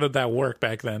was Like, how did that work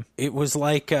back then? it was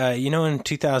like in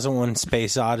 2001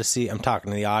 Space Odyssey. I'm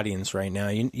talking to the audience right now.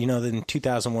 You know that in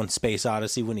 2001 Space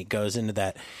Odyssey, when he goes into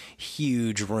that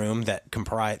huge room that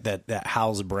that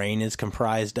Hal's brain is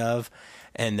comprised of,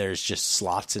 and there's just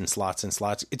slots and slots and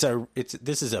slots.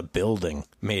 This is a building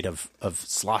made of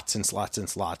slots and slots and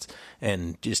slots,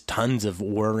 and just tons of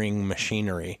whirring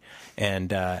machinery,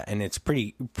 and it's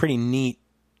pretty neat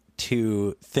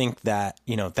to think that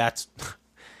that's.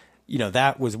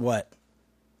 That was what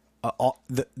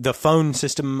the phone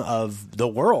system of the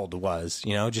world was,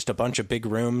 just a bunch of big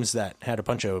rooms that had a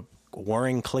bunch of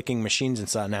whirring, clicking machines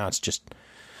inside. Now it's just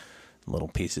little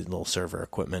pieces, little server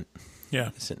equipment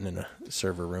Yeah. sitting in a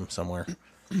server room somewhere.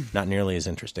 Not nearly as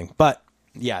interesting. But,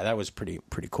 yeah, that was pretty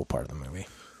cool part of the movie.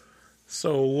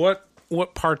 So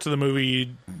what parts of the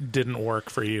movie didn't work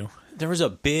for you? There was a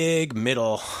big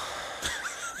middle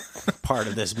part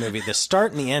of this movie. The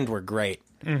start and the end were great.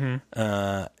 Mm-hmm.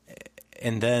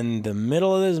 And then the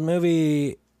middle of this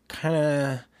movie kind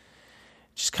of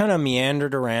just kind of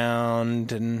meandered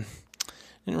around and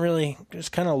didn't really,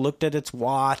 just kind of looked at its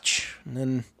watch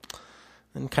and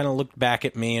then kind of looked back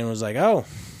at me and was like, oh,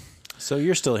 so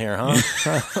you're still here, huh?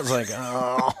 I was like,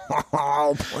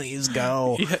 oh, please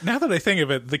go. Yeah, now that I think of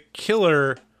it, the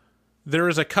killer, there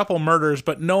is a couple murders,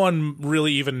 but no one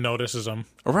really even notices them.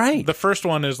 Right. The first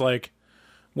one is like,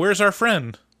 where's our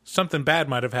friend? Something bad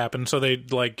might have happened, so they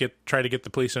like try to get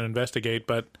the police and investigate,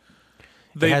 but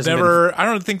they never. I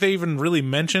don't think they even really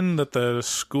mentioned that the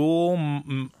school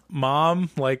mom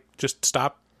like just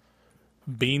stopped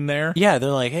being there. Yeah,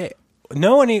 they're like, hey,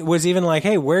 no one was even like,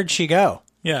 hey, where'd she go?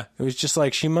 Yeah, it was just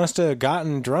like she must have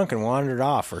gotten drunk and wandered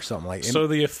off or something like. So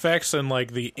the effects and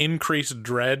like the increased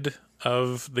dread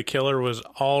of the killer was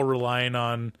all relying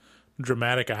on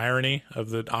dramatic irony of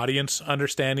the audience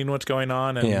understanding what's going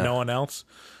on and no one else.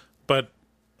 But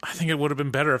I think it would have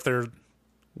been better if there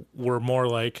were more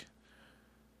like,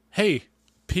 hey,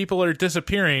 people are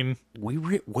disappearing.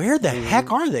 Where the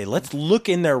heck are they? Let's look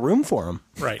in their room for them.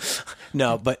 Right.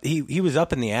 No, but he was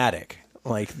up in the attic.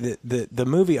 Like the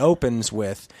movie opens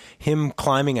with him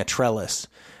climbing a trellis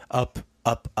up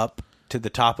to the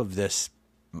top of this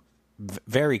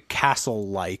very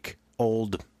castle-like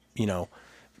old,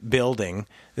 building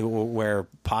where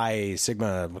Pi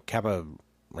Sigma Kappa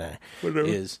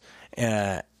is,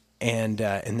 and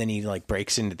then he like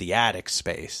breaks into the attic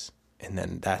space, and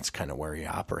then that's kind of where he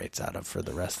operates out of for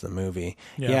the rest of the movie.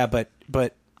 Yeah, but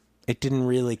it didn't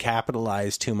really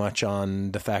capitalize too much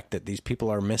on the fact that these people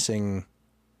are missing,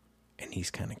 and he's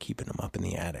kind of keeping them up in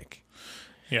the attic.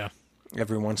 Yeah.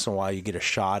 Every once in a while, you get a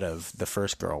shot of the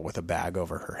first girl with a bag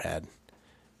over her head,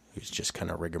 who's just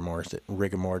kind of rigor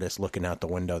mortis looking out the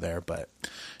window there. But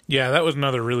yeah, that was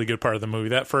another really good part of the movie.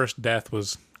 That first death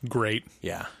was great.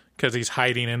 Yeah, because he's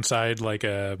hiding inside like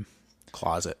a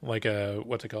closet, like a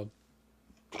what's it called?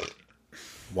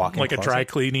 Walk-in like closet? A dry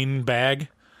cleaning bag.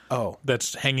 Oh,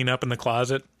 that's hanging up in the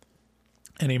closet,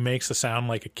 and he makes a sound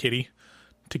like a kitty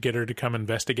to get her to come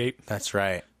investigate. That's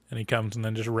right. And he comes and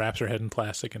then just wraps her head in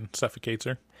plastic and suffocates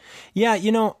her. Yeah,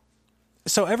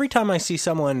 so every time I see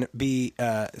someone be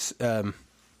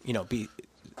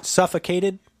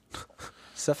suffocated,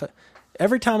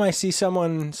 every time I see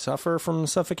someone suffer from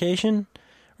suffocation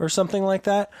or something like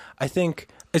that, I think,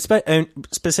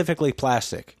 specifically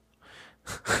plastic.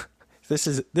 This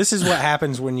is what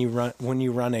happens when you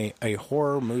run a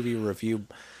horror movie review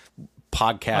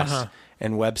podcast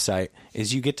and website,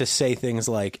 is you get to say things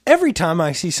like, every time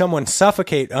I see someone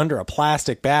suffocate under a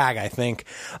plastic bag, I think,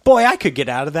 boy, I could get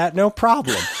out of that no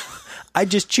problem. I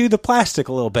just chew the plastic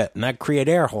a little bit and I'd create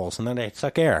air holes and then I'd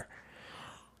suck air.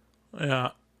 Yeah.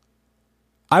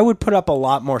 I would put up a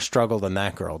lot more struggle than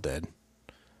that girl did.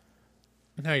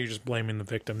 Now you're just blaming the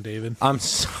victim, David. I'm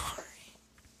sorry.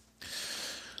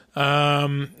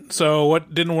 So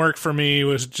what didn't work for me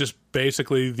was just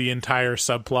basically the entire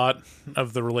subplot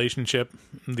of the relationship,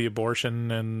 the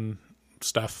abortion and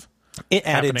stuff. It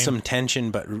added some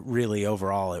tension, but really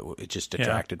overall it just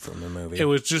detracted from the movie. It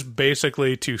was just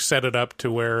basically to set it up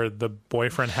to where the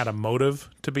boyfriend had a motive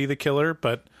to be the killer,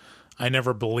 but I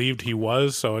never believed he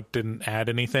was, so it didn't add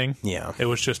anything. Yeah. It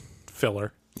was just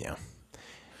filler. Yeah.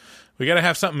 We got to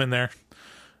have something in there.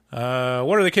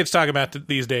 What are the kids talking about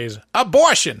these days?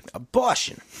 Abortion.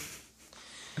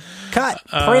 Cut.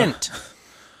 Print.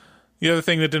 The other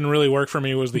thing that didn't really work for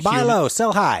me was the buy low,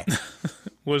 sell high.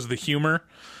 Was the humor.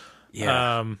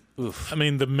 Yeah. I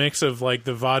mean, the mix of like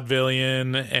the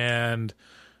vaudevillian and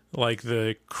like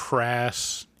the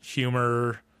crass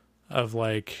humor of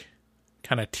like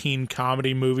kind of teen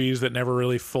comedy movies that never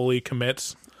really fully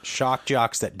commits. Shock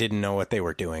jocks that didn't know what they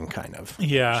were doing, kind of.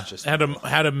 Yeah, just had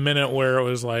a minute where it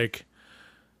was like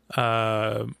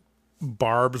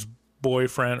Barb's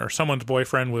boyfriend or someone's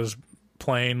boyfriend was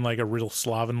playing like a real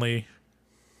slovenly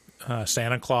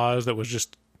Santa Claus that was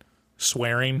just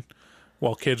swearing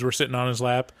while kids were sitting on his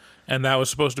lap, and that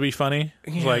was supposed to be funny.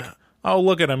 It was like, oh,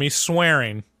 look at him, he's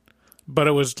swearing. But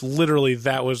it was literally,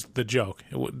 that was the joke.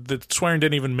 The swearing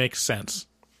didn't even make sense.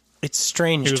 It's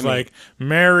strange to me. He was like,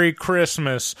 Merry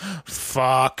Christmas,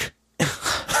 fuck.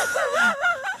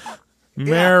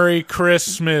 Merry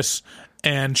Christmas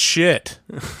and shit.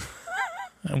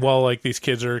 And while like these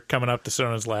kids are coming up to sit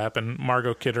on his lap, and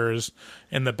Margot Kidder is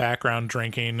in the background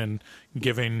drinking and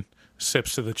giving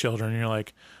sips to the children, and you're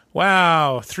like,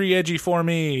 wow, 3 edgy for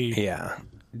me. Yeah.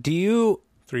 Do you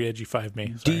 3 edgy 5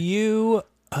 me? Sorry. Do you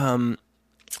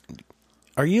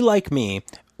are you like me?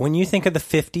 When you think of the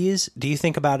 50s, do you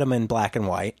think about them in black and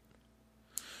white?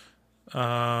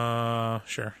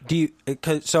 Sure. Do you?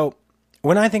 So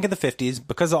when I think of the 50s,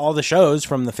 because of all the shows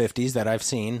from the 50s that I've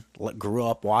seen, grew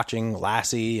up watching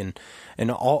Lassie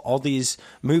and all these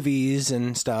movies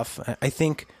and stuff, I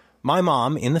think my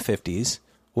mom in the 50s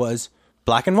was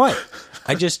black and white.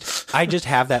 I just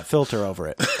have that filter over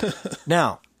it.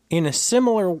 Now, in a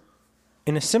similar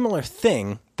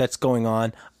thing that's going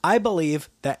on, I believe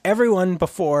that everyone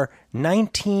before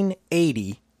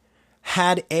 1980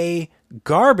 had a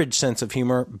garbage sense of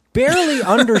humor, barely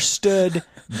understood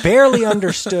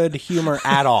humor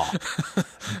at all.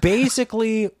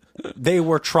 Basically, they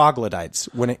were troglodytes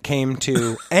when it came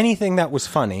to anything that was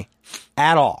funny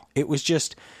at all. It was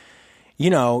just,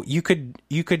 you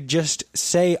could just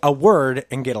say a word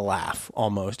and get a laugh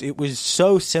almost. It was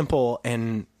so simple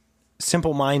and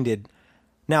simple-minded.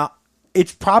 Now,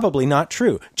 it's probably not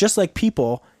true. Just like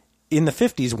people in the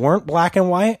 50s weren't black and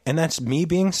white, and that's me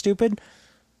being stupid,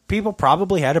 people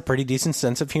probably had a pretty decent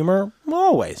sense of humor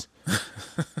always.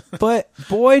 But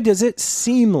boy, does it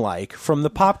seem like, from the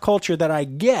pop culture that I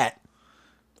get,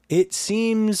 it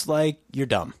seems like you're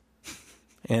dumb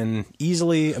and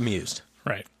easily amused.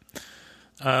 Right.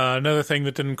 Another thing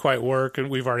that didn't quite work, and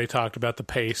we've already talked about the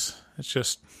pace. It's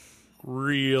just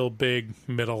real big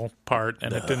middle part,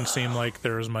 and it didn't seem like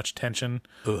there was much tension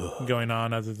going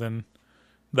on other than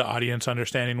the audience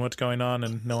understanding what's going on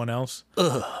and no one else.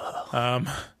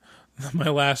 My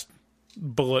last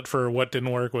bullet for what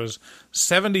didn't work was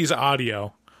 70s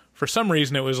audio. For some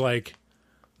reason, it was like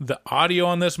the audio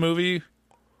on this movie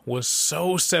was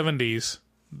so 70s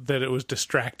that it was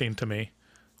distracting to me,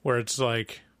 where it's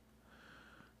like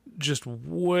just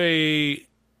way,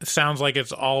 it sounds like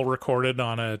it's all recorded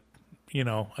on a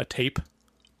tape,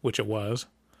 which it was,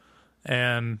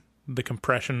 and the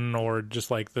compression or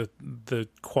just like the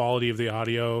quality of the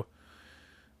audio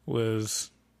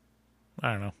was,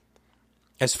 I don't know.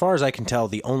 As far as I can tell,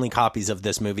 the only copies of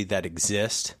this movie that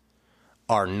exist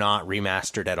are not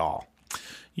remastered at all.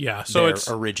 Yeah, so they're it's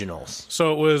originals.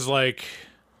 So it was like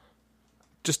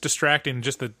just distracting.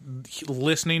 Just the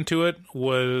listening to it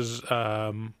was,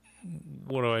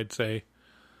 what do I say,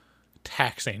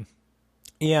 taxing.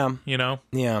 Yeah. Yeah.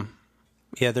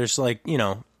 Yeah, there's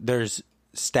there's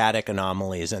static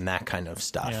anomalies and that kind of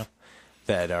stuff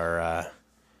that are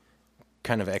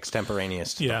kind of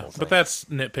extemporaneous to the whole thing. But that's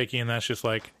nitpicky, and that's just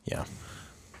like, yeah.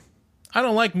 I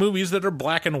don't like movies that are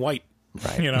black and white.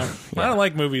 Right. I don't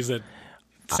like movies that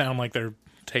sound like they're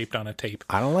taped on a tape.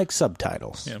 I don't like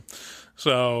subtitles. Yeah.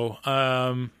 So,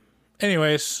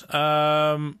 anyways,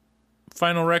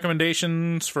 final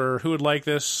recommendations for who would like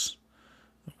this.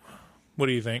 What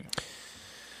do you think?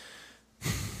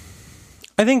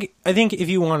 I think if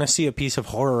you want to see a piece of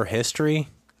horror history,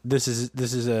 this is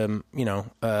a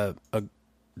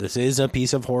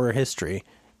piece of horror history.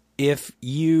 If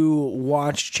you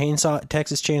watch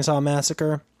Texas Chainsaw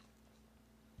Massacre,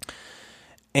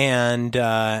 and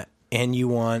you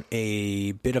want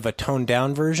a bit of a toned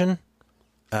down version,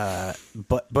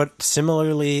 but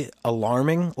similarly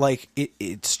alarming, like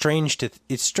it's strange to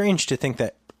think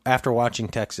that after watching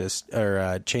Texas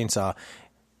or Chainsaw,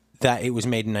 that it was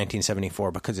made in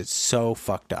 1974 because it's so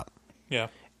fucked up. Yeah.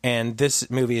 And this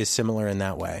movie is similar in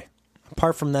that way.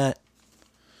 Apart from that,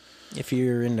 if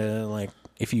you're into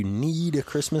if you need a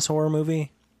Christmas horror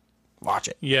movie, watch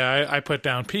it. Yeah, I put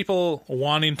down people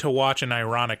wanting to watch an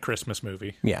ironic Christmas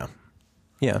movie. Yeah.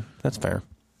 Yeah, that's fair.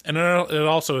 And it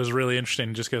also is really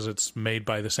interesting just because it's made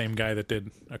by the same guy that did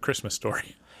A Christmas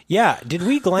Story. Yeah, did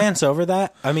we glance over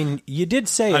that? I mean, you did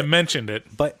say I mentioned it.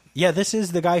 But yeah, this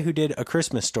is the guy who did A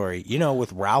Christmas Story,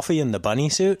 with Ralphie in the bunny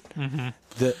suit. Mm-hmm.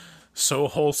 So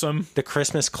wholesome. The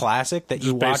Christmas classic that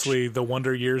you watch. Basically the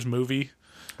Wonder Years movie.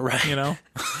 Right.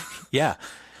 Yeah.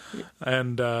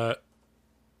 And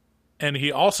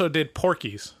he also did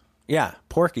Porky's. Yeah,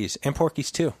 Porky's. And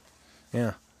Porky's 2.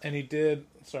 Yeah. And he did,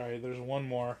 there's one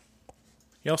more.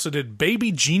 He also did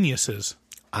Baby Geniuses.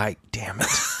 Damn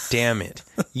it.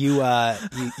 You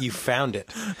found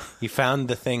it. You found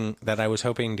the thing that I was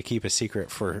hoping to keep a secret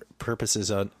for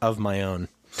purposes of my own.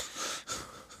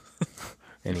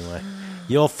 Anyway,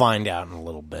 you'll find out in a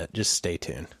little bit. Just stay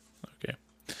tuned.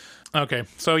 Okay.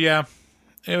 So yeah,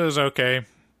 it was okay.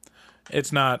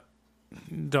 It's not,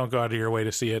 don't go out of your way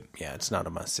to see it. Yeah, it's not a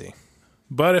must-see.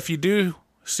 But if you do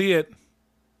see it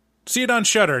on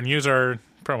Shudder and use our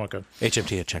promo code.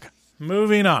 HMT at checkout.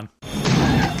 Moving on.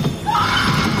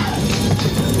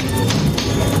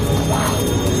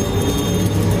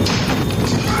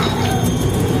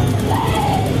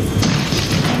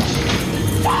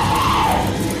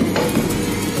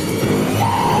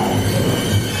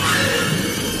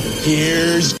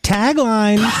 Here's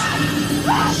taglines.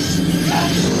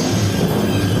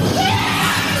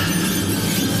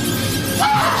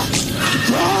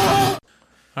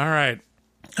 All right.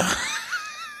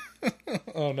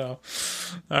 Oh, no.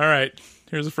 All right.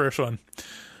 Here's the first one.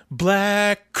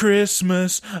 Black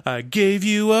Christmas, I gave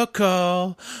you a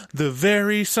call the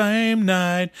very same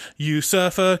night you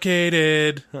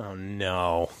suffocated. Oh,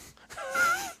 no.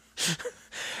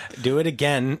 Do it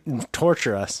again.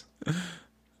 Torture us.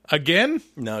 Again?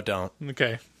 No, don't.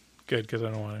 Okay. Good, because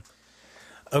I don't want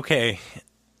to. Okay.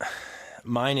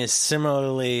 Mine is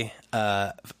similarly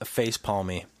face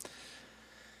palmy.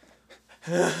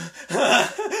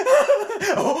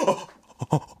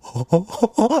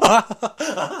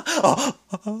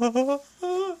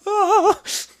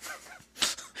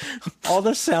 All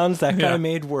the sounds that guy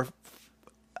made were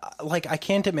like, I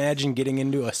can't imagine getting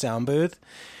into a sound booth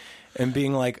and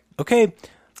being like, okay,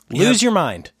 lose your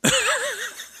mind.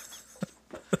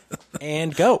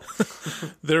 And go.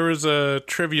 There was a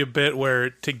trivia bit where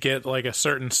to get like a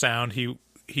certain sound, he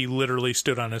literally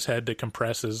stood on his head to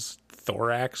compress his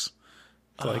thorax.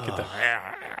 To like get the.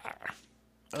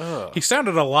 He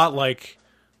sounded a lot like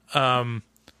the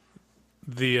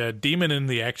demon in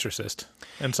The Exorcist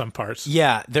in some parts.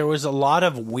 Yeah, there was a lot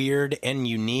of weird and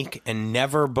unique and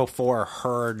never before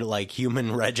heard like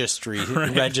human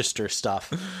register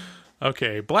stuff.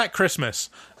 Okay, Black Christmas,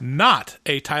 not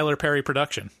a Tyler Perry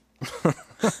production.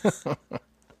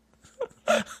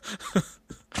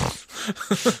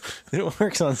 It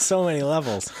works on so many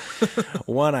levels.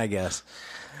 One, I guess.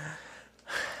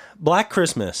 Black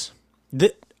Christmas.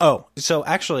 So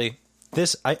actually,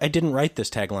 this I didn't write this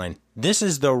tagline. This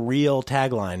is the real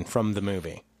tagline from the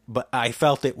movie. But I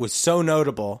felt it was so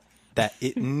notable that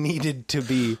it needed to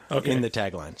be in the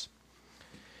taglines.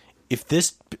 If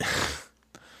this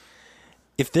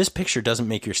picture doesn't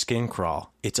make your skin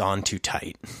crawl, it's on too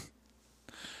tight.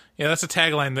 Yeah, that's a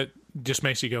tagline that just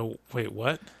makes you go, wait,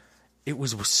 what? It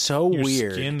was so Your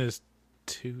weird. skin is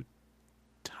too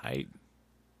tight.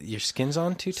 Your skin's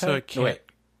on too tight? So it can't... Wait.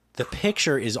 The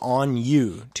picture is on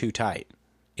you too tight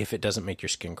if it doesn't make your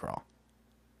skin crawl.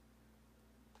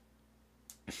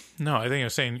 No, I think I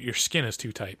was saying your skin is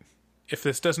too tight. If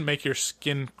this doesn't make your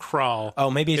skin crawl,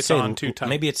 maybe it's it's saying on too tight.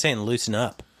 Maybe it's saying loosen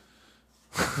up.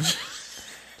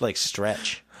 Like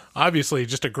stretch. Obviously,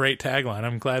 just a great tagline.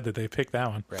 I'm glad that they picked that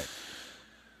one.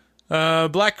 Right.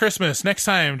 Black Christmas. Next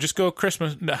time, just go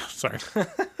Christmas. No, sorry.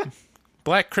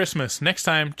 Black Christmas. Next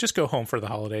time, just go home for the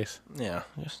holidays. Yeah,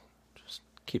 just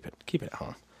keep it at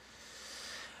home.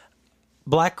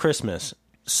 Black Christmas.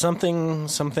 Something.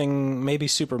 Maybe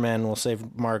Superman will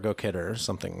save Margot Kidder or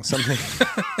something.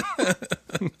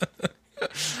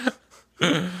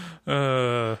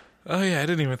 Oh yeah, I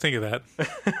didn't even think of that.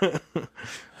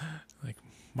 Like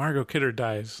Margot Kidder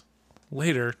dies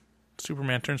later.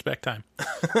 Superman turns back time,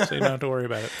 so you don't have to worry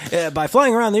about it. By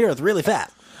flying around the earth really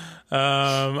fast.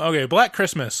 Okay, Black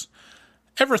Christmas.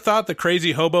 Ever thought the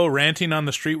crazy hobo ranting on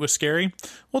the street was scary?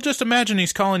 Well, just imagine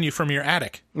he's calling you from your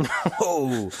attic.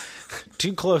 Oh,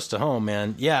 too close to home,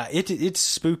 man. Yeah, it's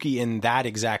spooky in that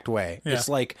exact way. Yeah. It's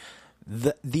like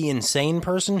the insane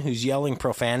person who's yelling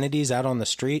profanities out on the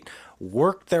street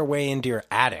worked their way into your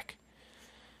attic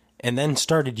and then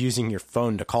started using your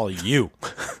phone to call you.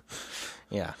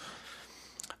 Yeah.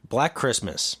 Black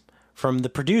Christmas. From the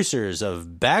producers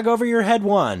of Bag Over Your Head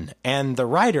 1 and the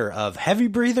writer of Heavy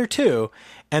Breather 2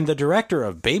 and the director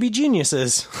of Baby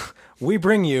Geniuses, we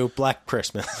bring you Black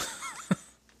Christmas.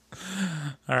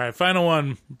 All right, final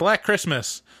one. Black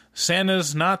Christmas.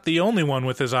 Santa's not the only one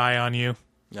with his eye on you.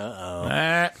 Uh-oh.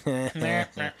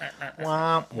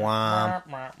 Womp, womp.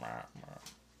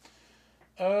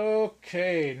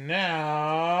 Okay,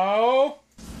 now...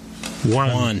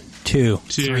 1, 2,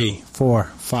 3, 4,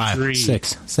 5,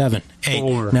 6, 7,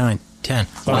 8, 9, 10,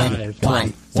 11,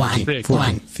 12, 13,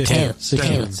 14, 15,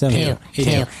 16, 17,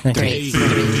 18, 19, 20,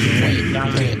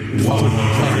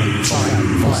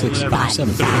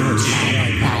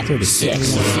 36.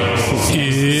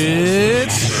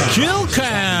 It's Kill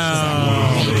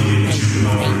Count!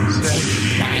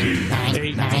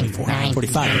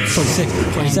 45, 46,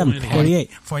 47,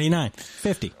 48, 49,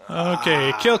 50.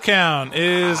 Okay, Kill Count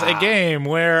is a game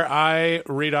where I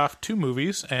read off 2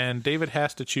 movies, and David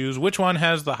has to choose which one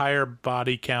has the higher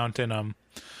body count in them.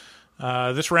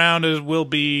 This round will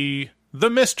be the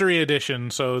mystery edition,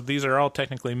 so these are all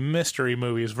technically mystery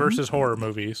movies versus horror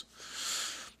movies.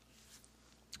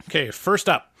 Okay, first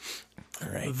up. All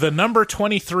right. The Number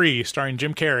 23, starring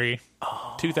Jim Carrey,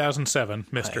 2007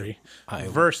 mystery,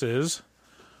 versus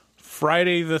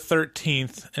Friday the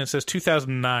 13th, and it says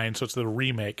 2009, so it's the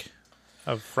remake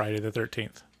of Friday the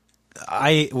 13th.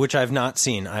 Which I've not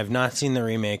seen. I've not seen the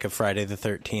remake of Friday the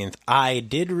 13th. I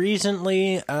did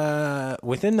recently,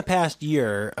 within the past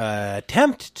year,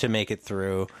 attempt to make it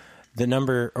through The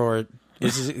number, or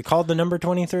is it called The Number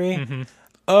 23? Mm-hmm.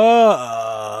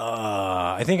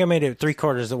 I think I made it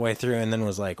 3/4 of the way through and then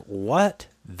was like, what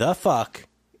the fuck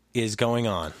is going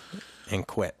on? And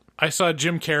quit. I saw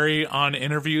Jim Carrey on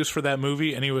interviews for that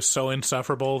movie, and he was so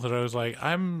insufferable that I was like,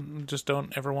 just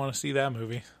don't ever want to see that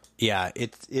movie. Yeah,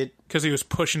 it because he was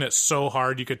pushing it so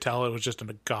hard, you could tell it was just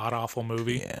a god awful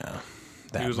movie. Yeah,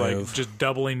 he was like just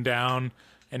doubling down,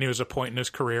 and he was a point in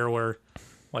his career where,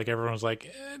 like, everyone was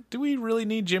like, "Do we really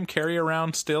need Jim Carrey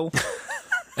around still?"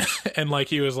 And like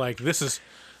he was like, "This is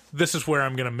where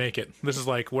I'm gonna make it. This is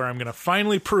like where I'm gonna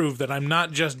finally prove that I'm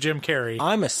not just Jim Carrey.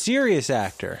 I'm a serious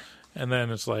actor." And then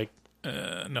it's like,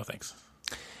 no thanks.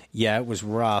 Yeah, it was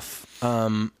rough.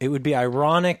 It would be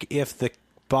ironic if the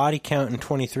body count in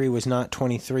 23 was not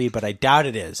 23, but I doubt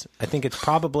it is. I think it's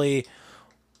probably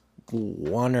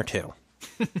 1 or 2.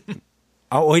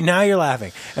 Oh, wait, now you're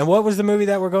laughing. And what was the movie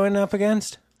that we're going up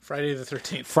against? Friday the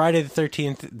 13th. Friday the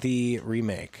 13th, the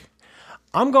remake.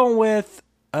 I'm going with,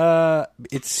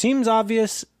 it seems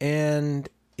obvious, and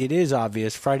it is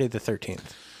obvious, Friday the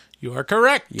 13th. You are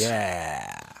correct.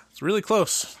 Yeah. It's really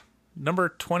close. Number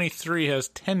 23 has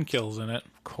 10 kills in it.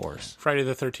 Of course. Friday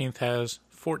the 13th has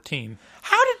 14.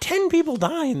 How did 10 people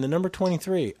die in the number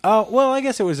 23? Oh, well, I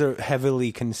guess it was a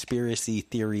heavily conspiracy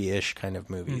theory-ish kind of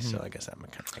movie, so I guess that kind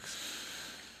of makes sense.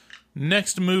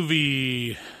 Next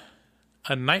movie,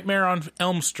 A Nightmare on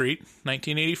Elm Street,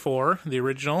 1984, the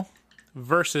original,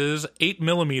 versus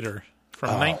 8mm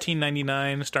from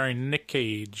 1999, starring Nick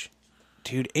Cage.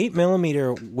 Dude,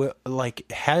 8mm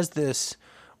has this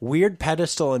weird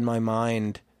pedestal in my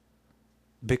mind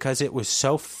because it was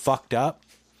so fucked up.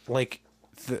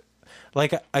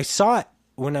 I saw it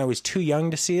when I was too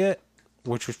young to see it,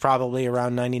 which was probably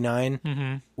around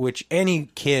 99, which any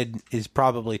kid is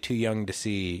probably too young to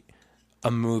see a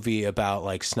movie about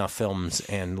like snuff films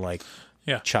and like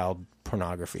child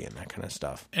pornography and that kind of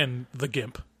stuff. And the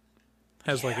Gimp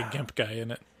has like a Gimp guy in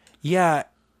it. Yeah,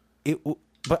 he's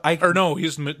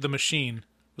the Machine.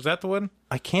 Was that the one?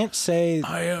 I can't say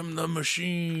I am the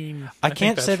Machine. I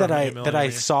can't say that I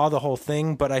saw the whole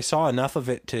thing, but I saw enough of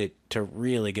it to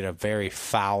really get a very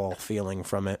foul feeling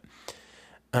from it.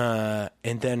 And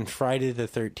then Friday the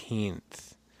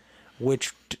 13th,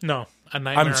 which A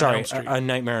Nightmare on Elm Street. A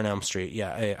Nightmare on Elm Street.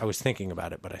 Yeah, I was thinking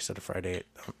about it, but I said a Friday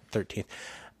 13th.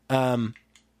 I'm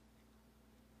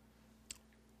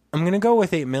going to go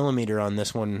with 8mm on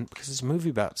this one because it's a movie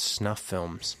about snuff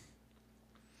films.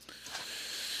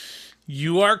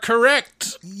 You are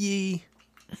correct. Yee.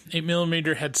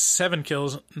 8mm had 7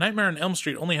 kills. Nightmare on Elm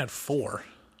Street only had 4.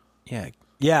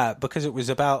 Yeah, because it was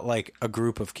about like a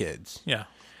group of kids. Yeah.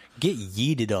 Get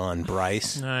yeeted on,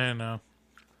 Bryce. I know.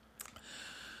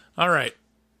 All right.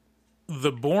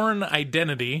 The Bourne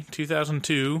Identity,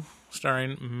 2002,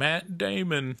 starring Matt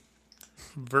Damon,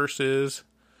 versus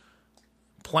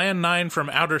Plan 9 from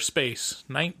Outer Space,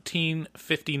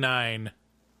 1959.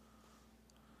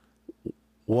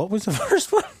 What was the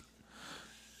first one?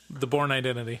 The Bourne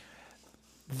Identity.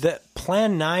 The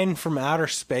Plan 9 from Outer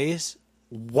Space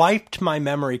wiped my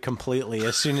memory completely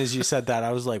as soon as you said that.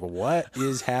 I was like, what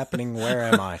is happening? Where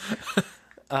am I?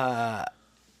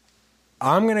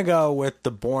 I'm going to go with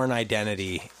The Bourne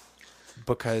Identity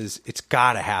because it's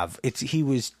got to have. He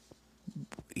was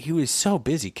so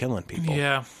busy killing people.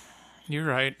 Yeah, you're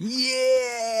right.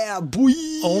 Yeah, boy.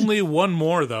 Only one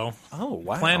more, though. Oh,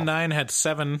 wow. Plan 9 had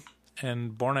 7,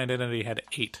 and Bourne Identity had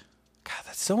 8. God,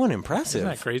 that's so unimpressive. Isn't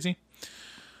that crazy?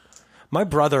 My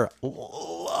brother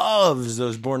loves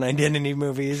those Bourne Identity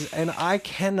movies, and I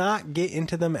cannot get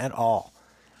into them at all.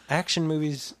 Action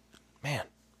movies, man,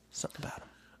 something about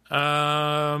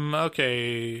them.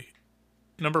 Okay.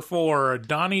 Number 4,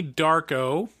 Donnie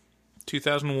Darko,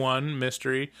 2001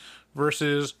 mystery,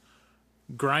 versus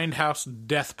Grindhouse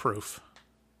Death Proof,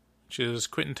 which is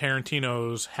Quentin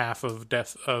Tarantino's half of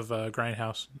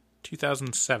Grindhouse,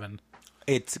 2007.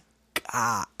 It's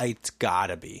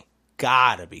gotta be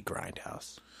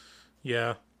Grindhouse.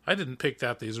 Yeah, I didn't pick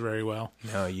these very well.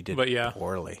 No, you did, but yeah,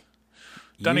 poorly.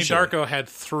 Donnie Darko had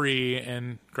 3,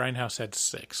 and Grindhouse had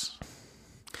 6.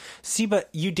 See, but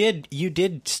you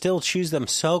did still choose them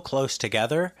so close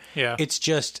together. Yeah, it's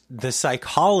just the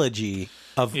psychology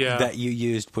of that you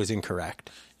used was incorrect.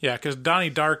 Yeah, because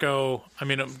Donnie Darko, I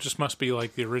mean, it just must be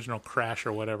like the original Crash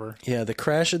or whatever. Yeah, the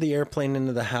crash of the airplane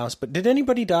into the house. But did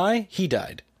anybody die? He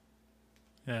died.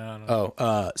 Yeah. I don't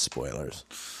know. Spoilers.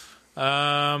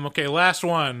 Okay, last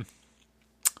one.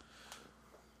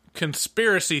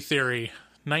 Conspiracy Theory,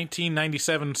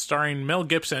 1997, starring Mel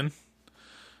Gibson,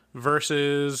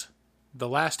 versus The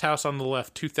Last House on the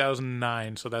Left,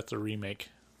 2009. So that's a remake.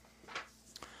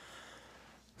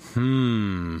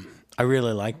 I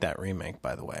really like that remake,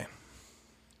 by the way.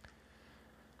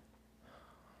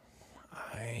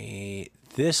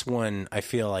 This one, I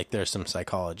feel like there's some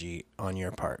psychology on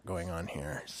your part going on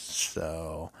here.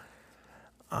 So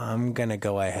I'm going to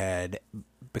go ahead,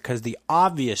 because the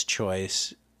obvious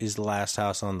choice is The Last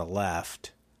House on the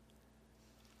Left.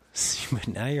 But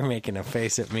now you're making a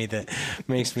face at me that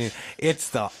makes me...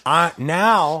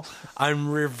 now I'm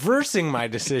reversing my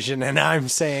decision, and I'm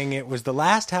saying it was The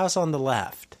Last House on the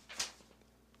Left.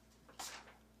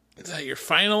 Is that your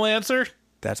final answer?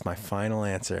 That's my final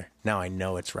answer. Now I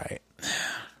know it's right.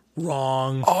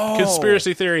 Wrong. Oh.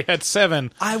 Conspiracy Theory had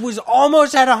 7. I was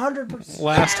almost at 100%.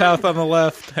 Last House on the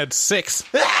Left had 6.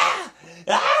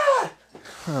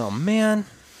 Oh, man.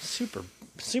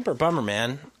 Super bummer,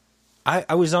 man.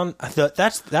 I was on...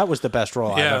 That was the best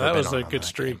roll I've ever been on. Yeah, that was a good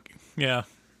streak. Game. Yeah.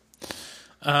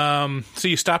 So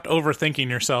you stopped overthinking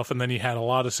yourself, and then you had a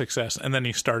lot of success, and then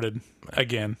you started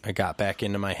again. I got back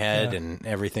into my head, and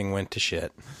everything went to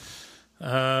shit.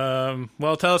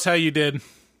 Well, tell us how you did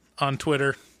on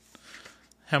Twitter.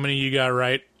 How many you got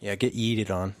right? Yeah, get yeeted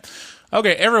on.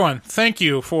 Okay, everyone, thank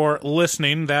you for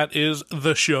listening. That is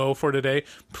the show for today.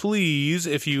 Please,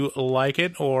 if you like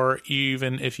it, or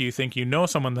even if you think you know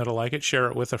someone that'll like it, share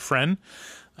it with a friend.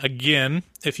 Again,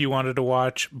 if you wanted to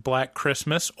watch Black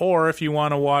Christmas, or if you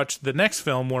want to watch the next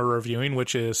film we're reviewing,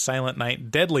 which is Silent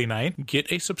Night, Deadly Night, get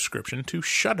a subscription to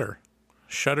Shudder.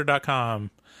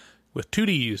 Shudder.com with 2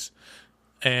 Ds.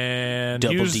 And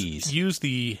Double Ds. Use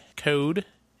the code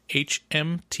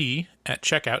HMT at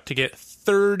checkout to get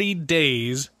 30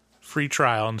 days free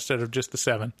trial instead of just the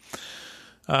 7.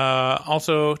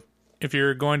 Also, if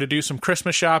you're going to do some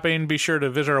Christmas shopping, be sure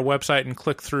to visit our website and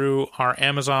click through our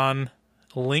Amazon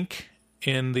link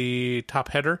in the top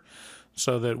header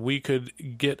so that we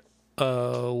could get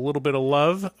a little bit of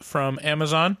love from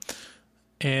Amazon.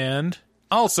 And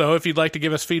also, if you'd like to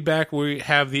give us feedback, we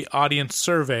have the audience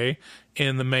survey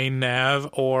in the main nav,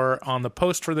 or on the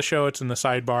post for the show, it's in the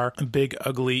sidebar, a big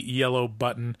ugly yellow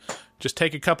button. Just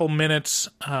take a couple minutes.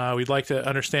 We'd like to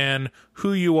understand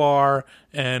who you are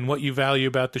and what you value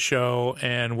about the show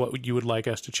and what you would like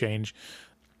us to change.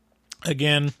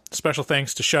 Again, special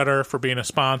thanks to Shudder for being a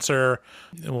sponsor.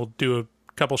 And we'll do a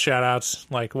couple shout outs,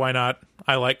 like why not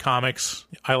I Like Comics.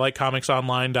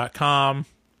 ILikeComicsOnline.com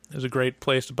is a great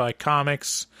place to buy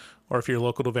comics, or if you're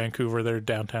local to Vancouver, they're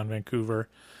downtown Vancouver.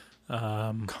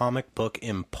 Comic Book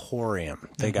Emporium.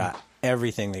 They got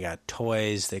everything. They got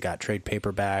toys. They got trade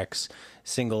paperbacks,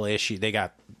 single issue. They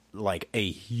got like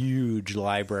a huge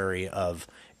library of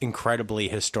incredibly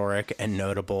historic and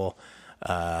notable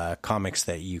comics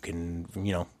that you can,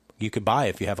 you could buy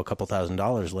if you have a couple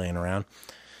 $1,000s laying around.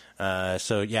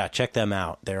 So yeah, check them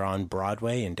out. They're on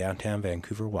Broadway in downtown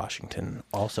Vancouver, Washington.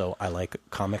 Also, I like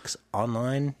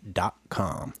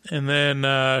comicsonline.com. And then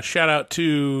shout out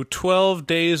to 12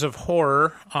 Days of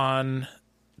Horror on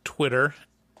Twitter.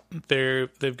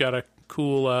 They've got a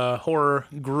cool horror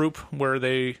group where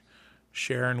they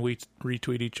share and we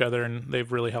retweet each other, and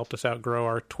they've really helped us out grow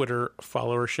our Twitter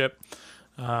followership.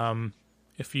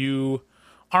 If you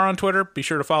are on Twitter, be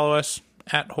sure to follow us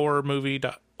at horror movie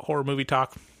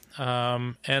talk.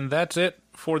 And that's it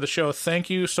for the show. Thank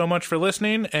you so much for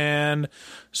listening, and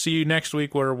see you next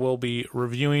week where we'll be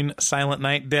reviewing Silent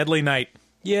Night, Deadly Night.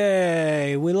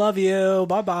 Yay! We love you.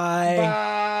 Bye-bye.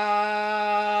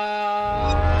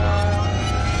 Bye.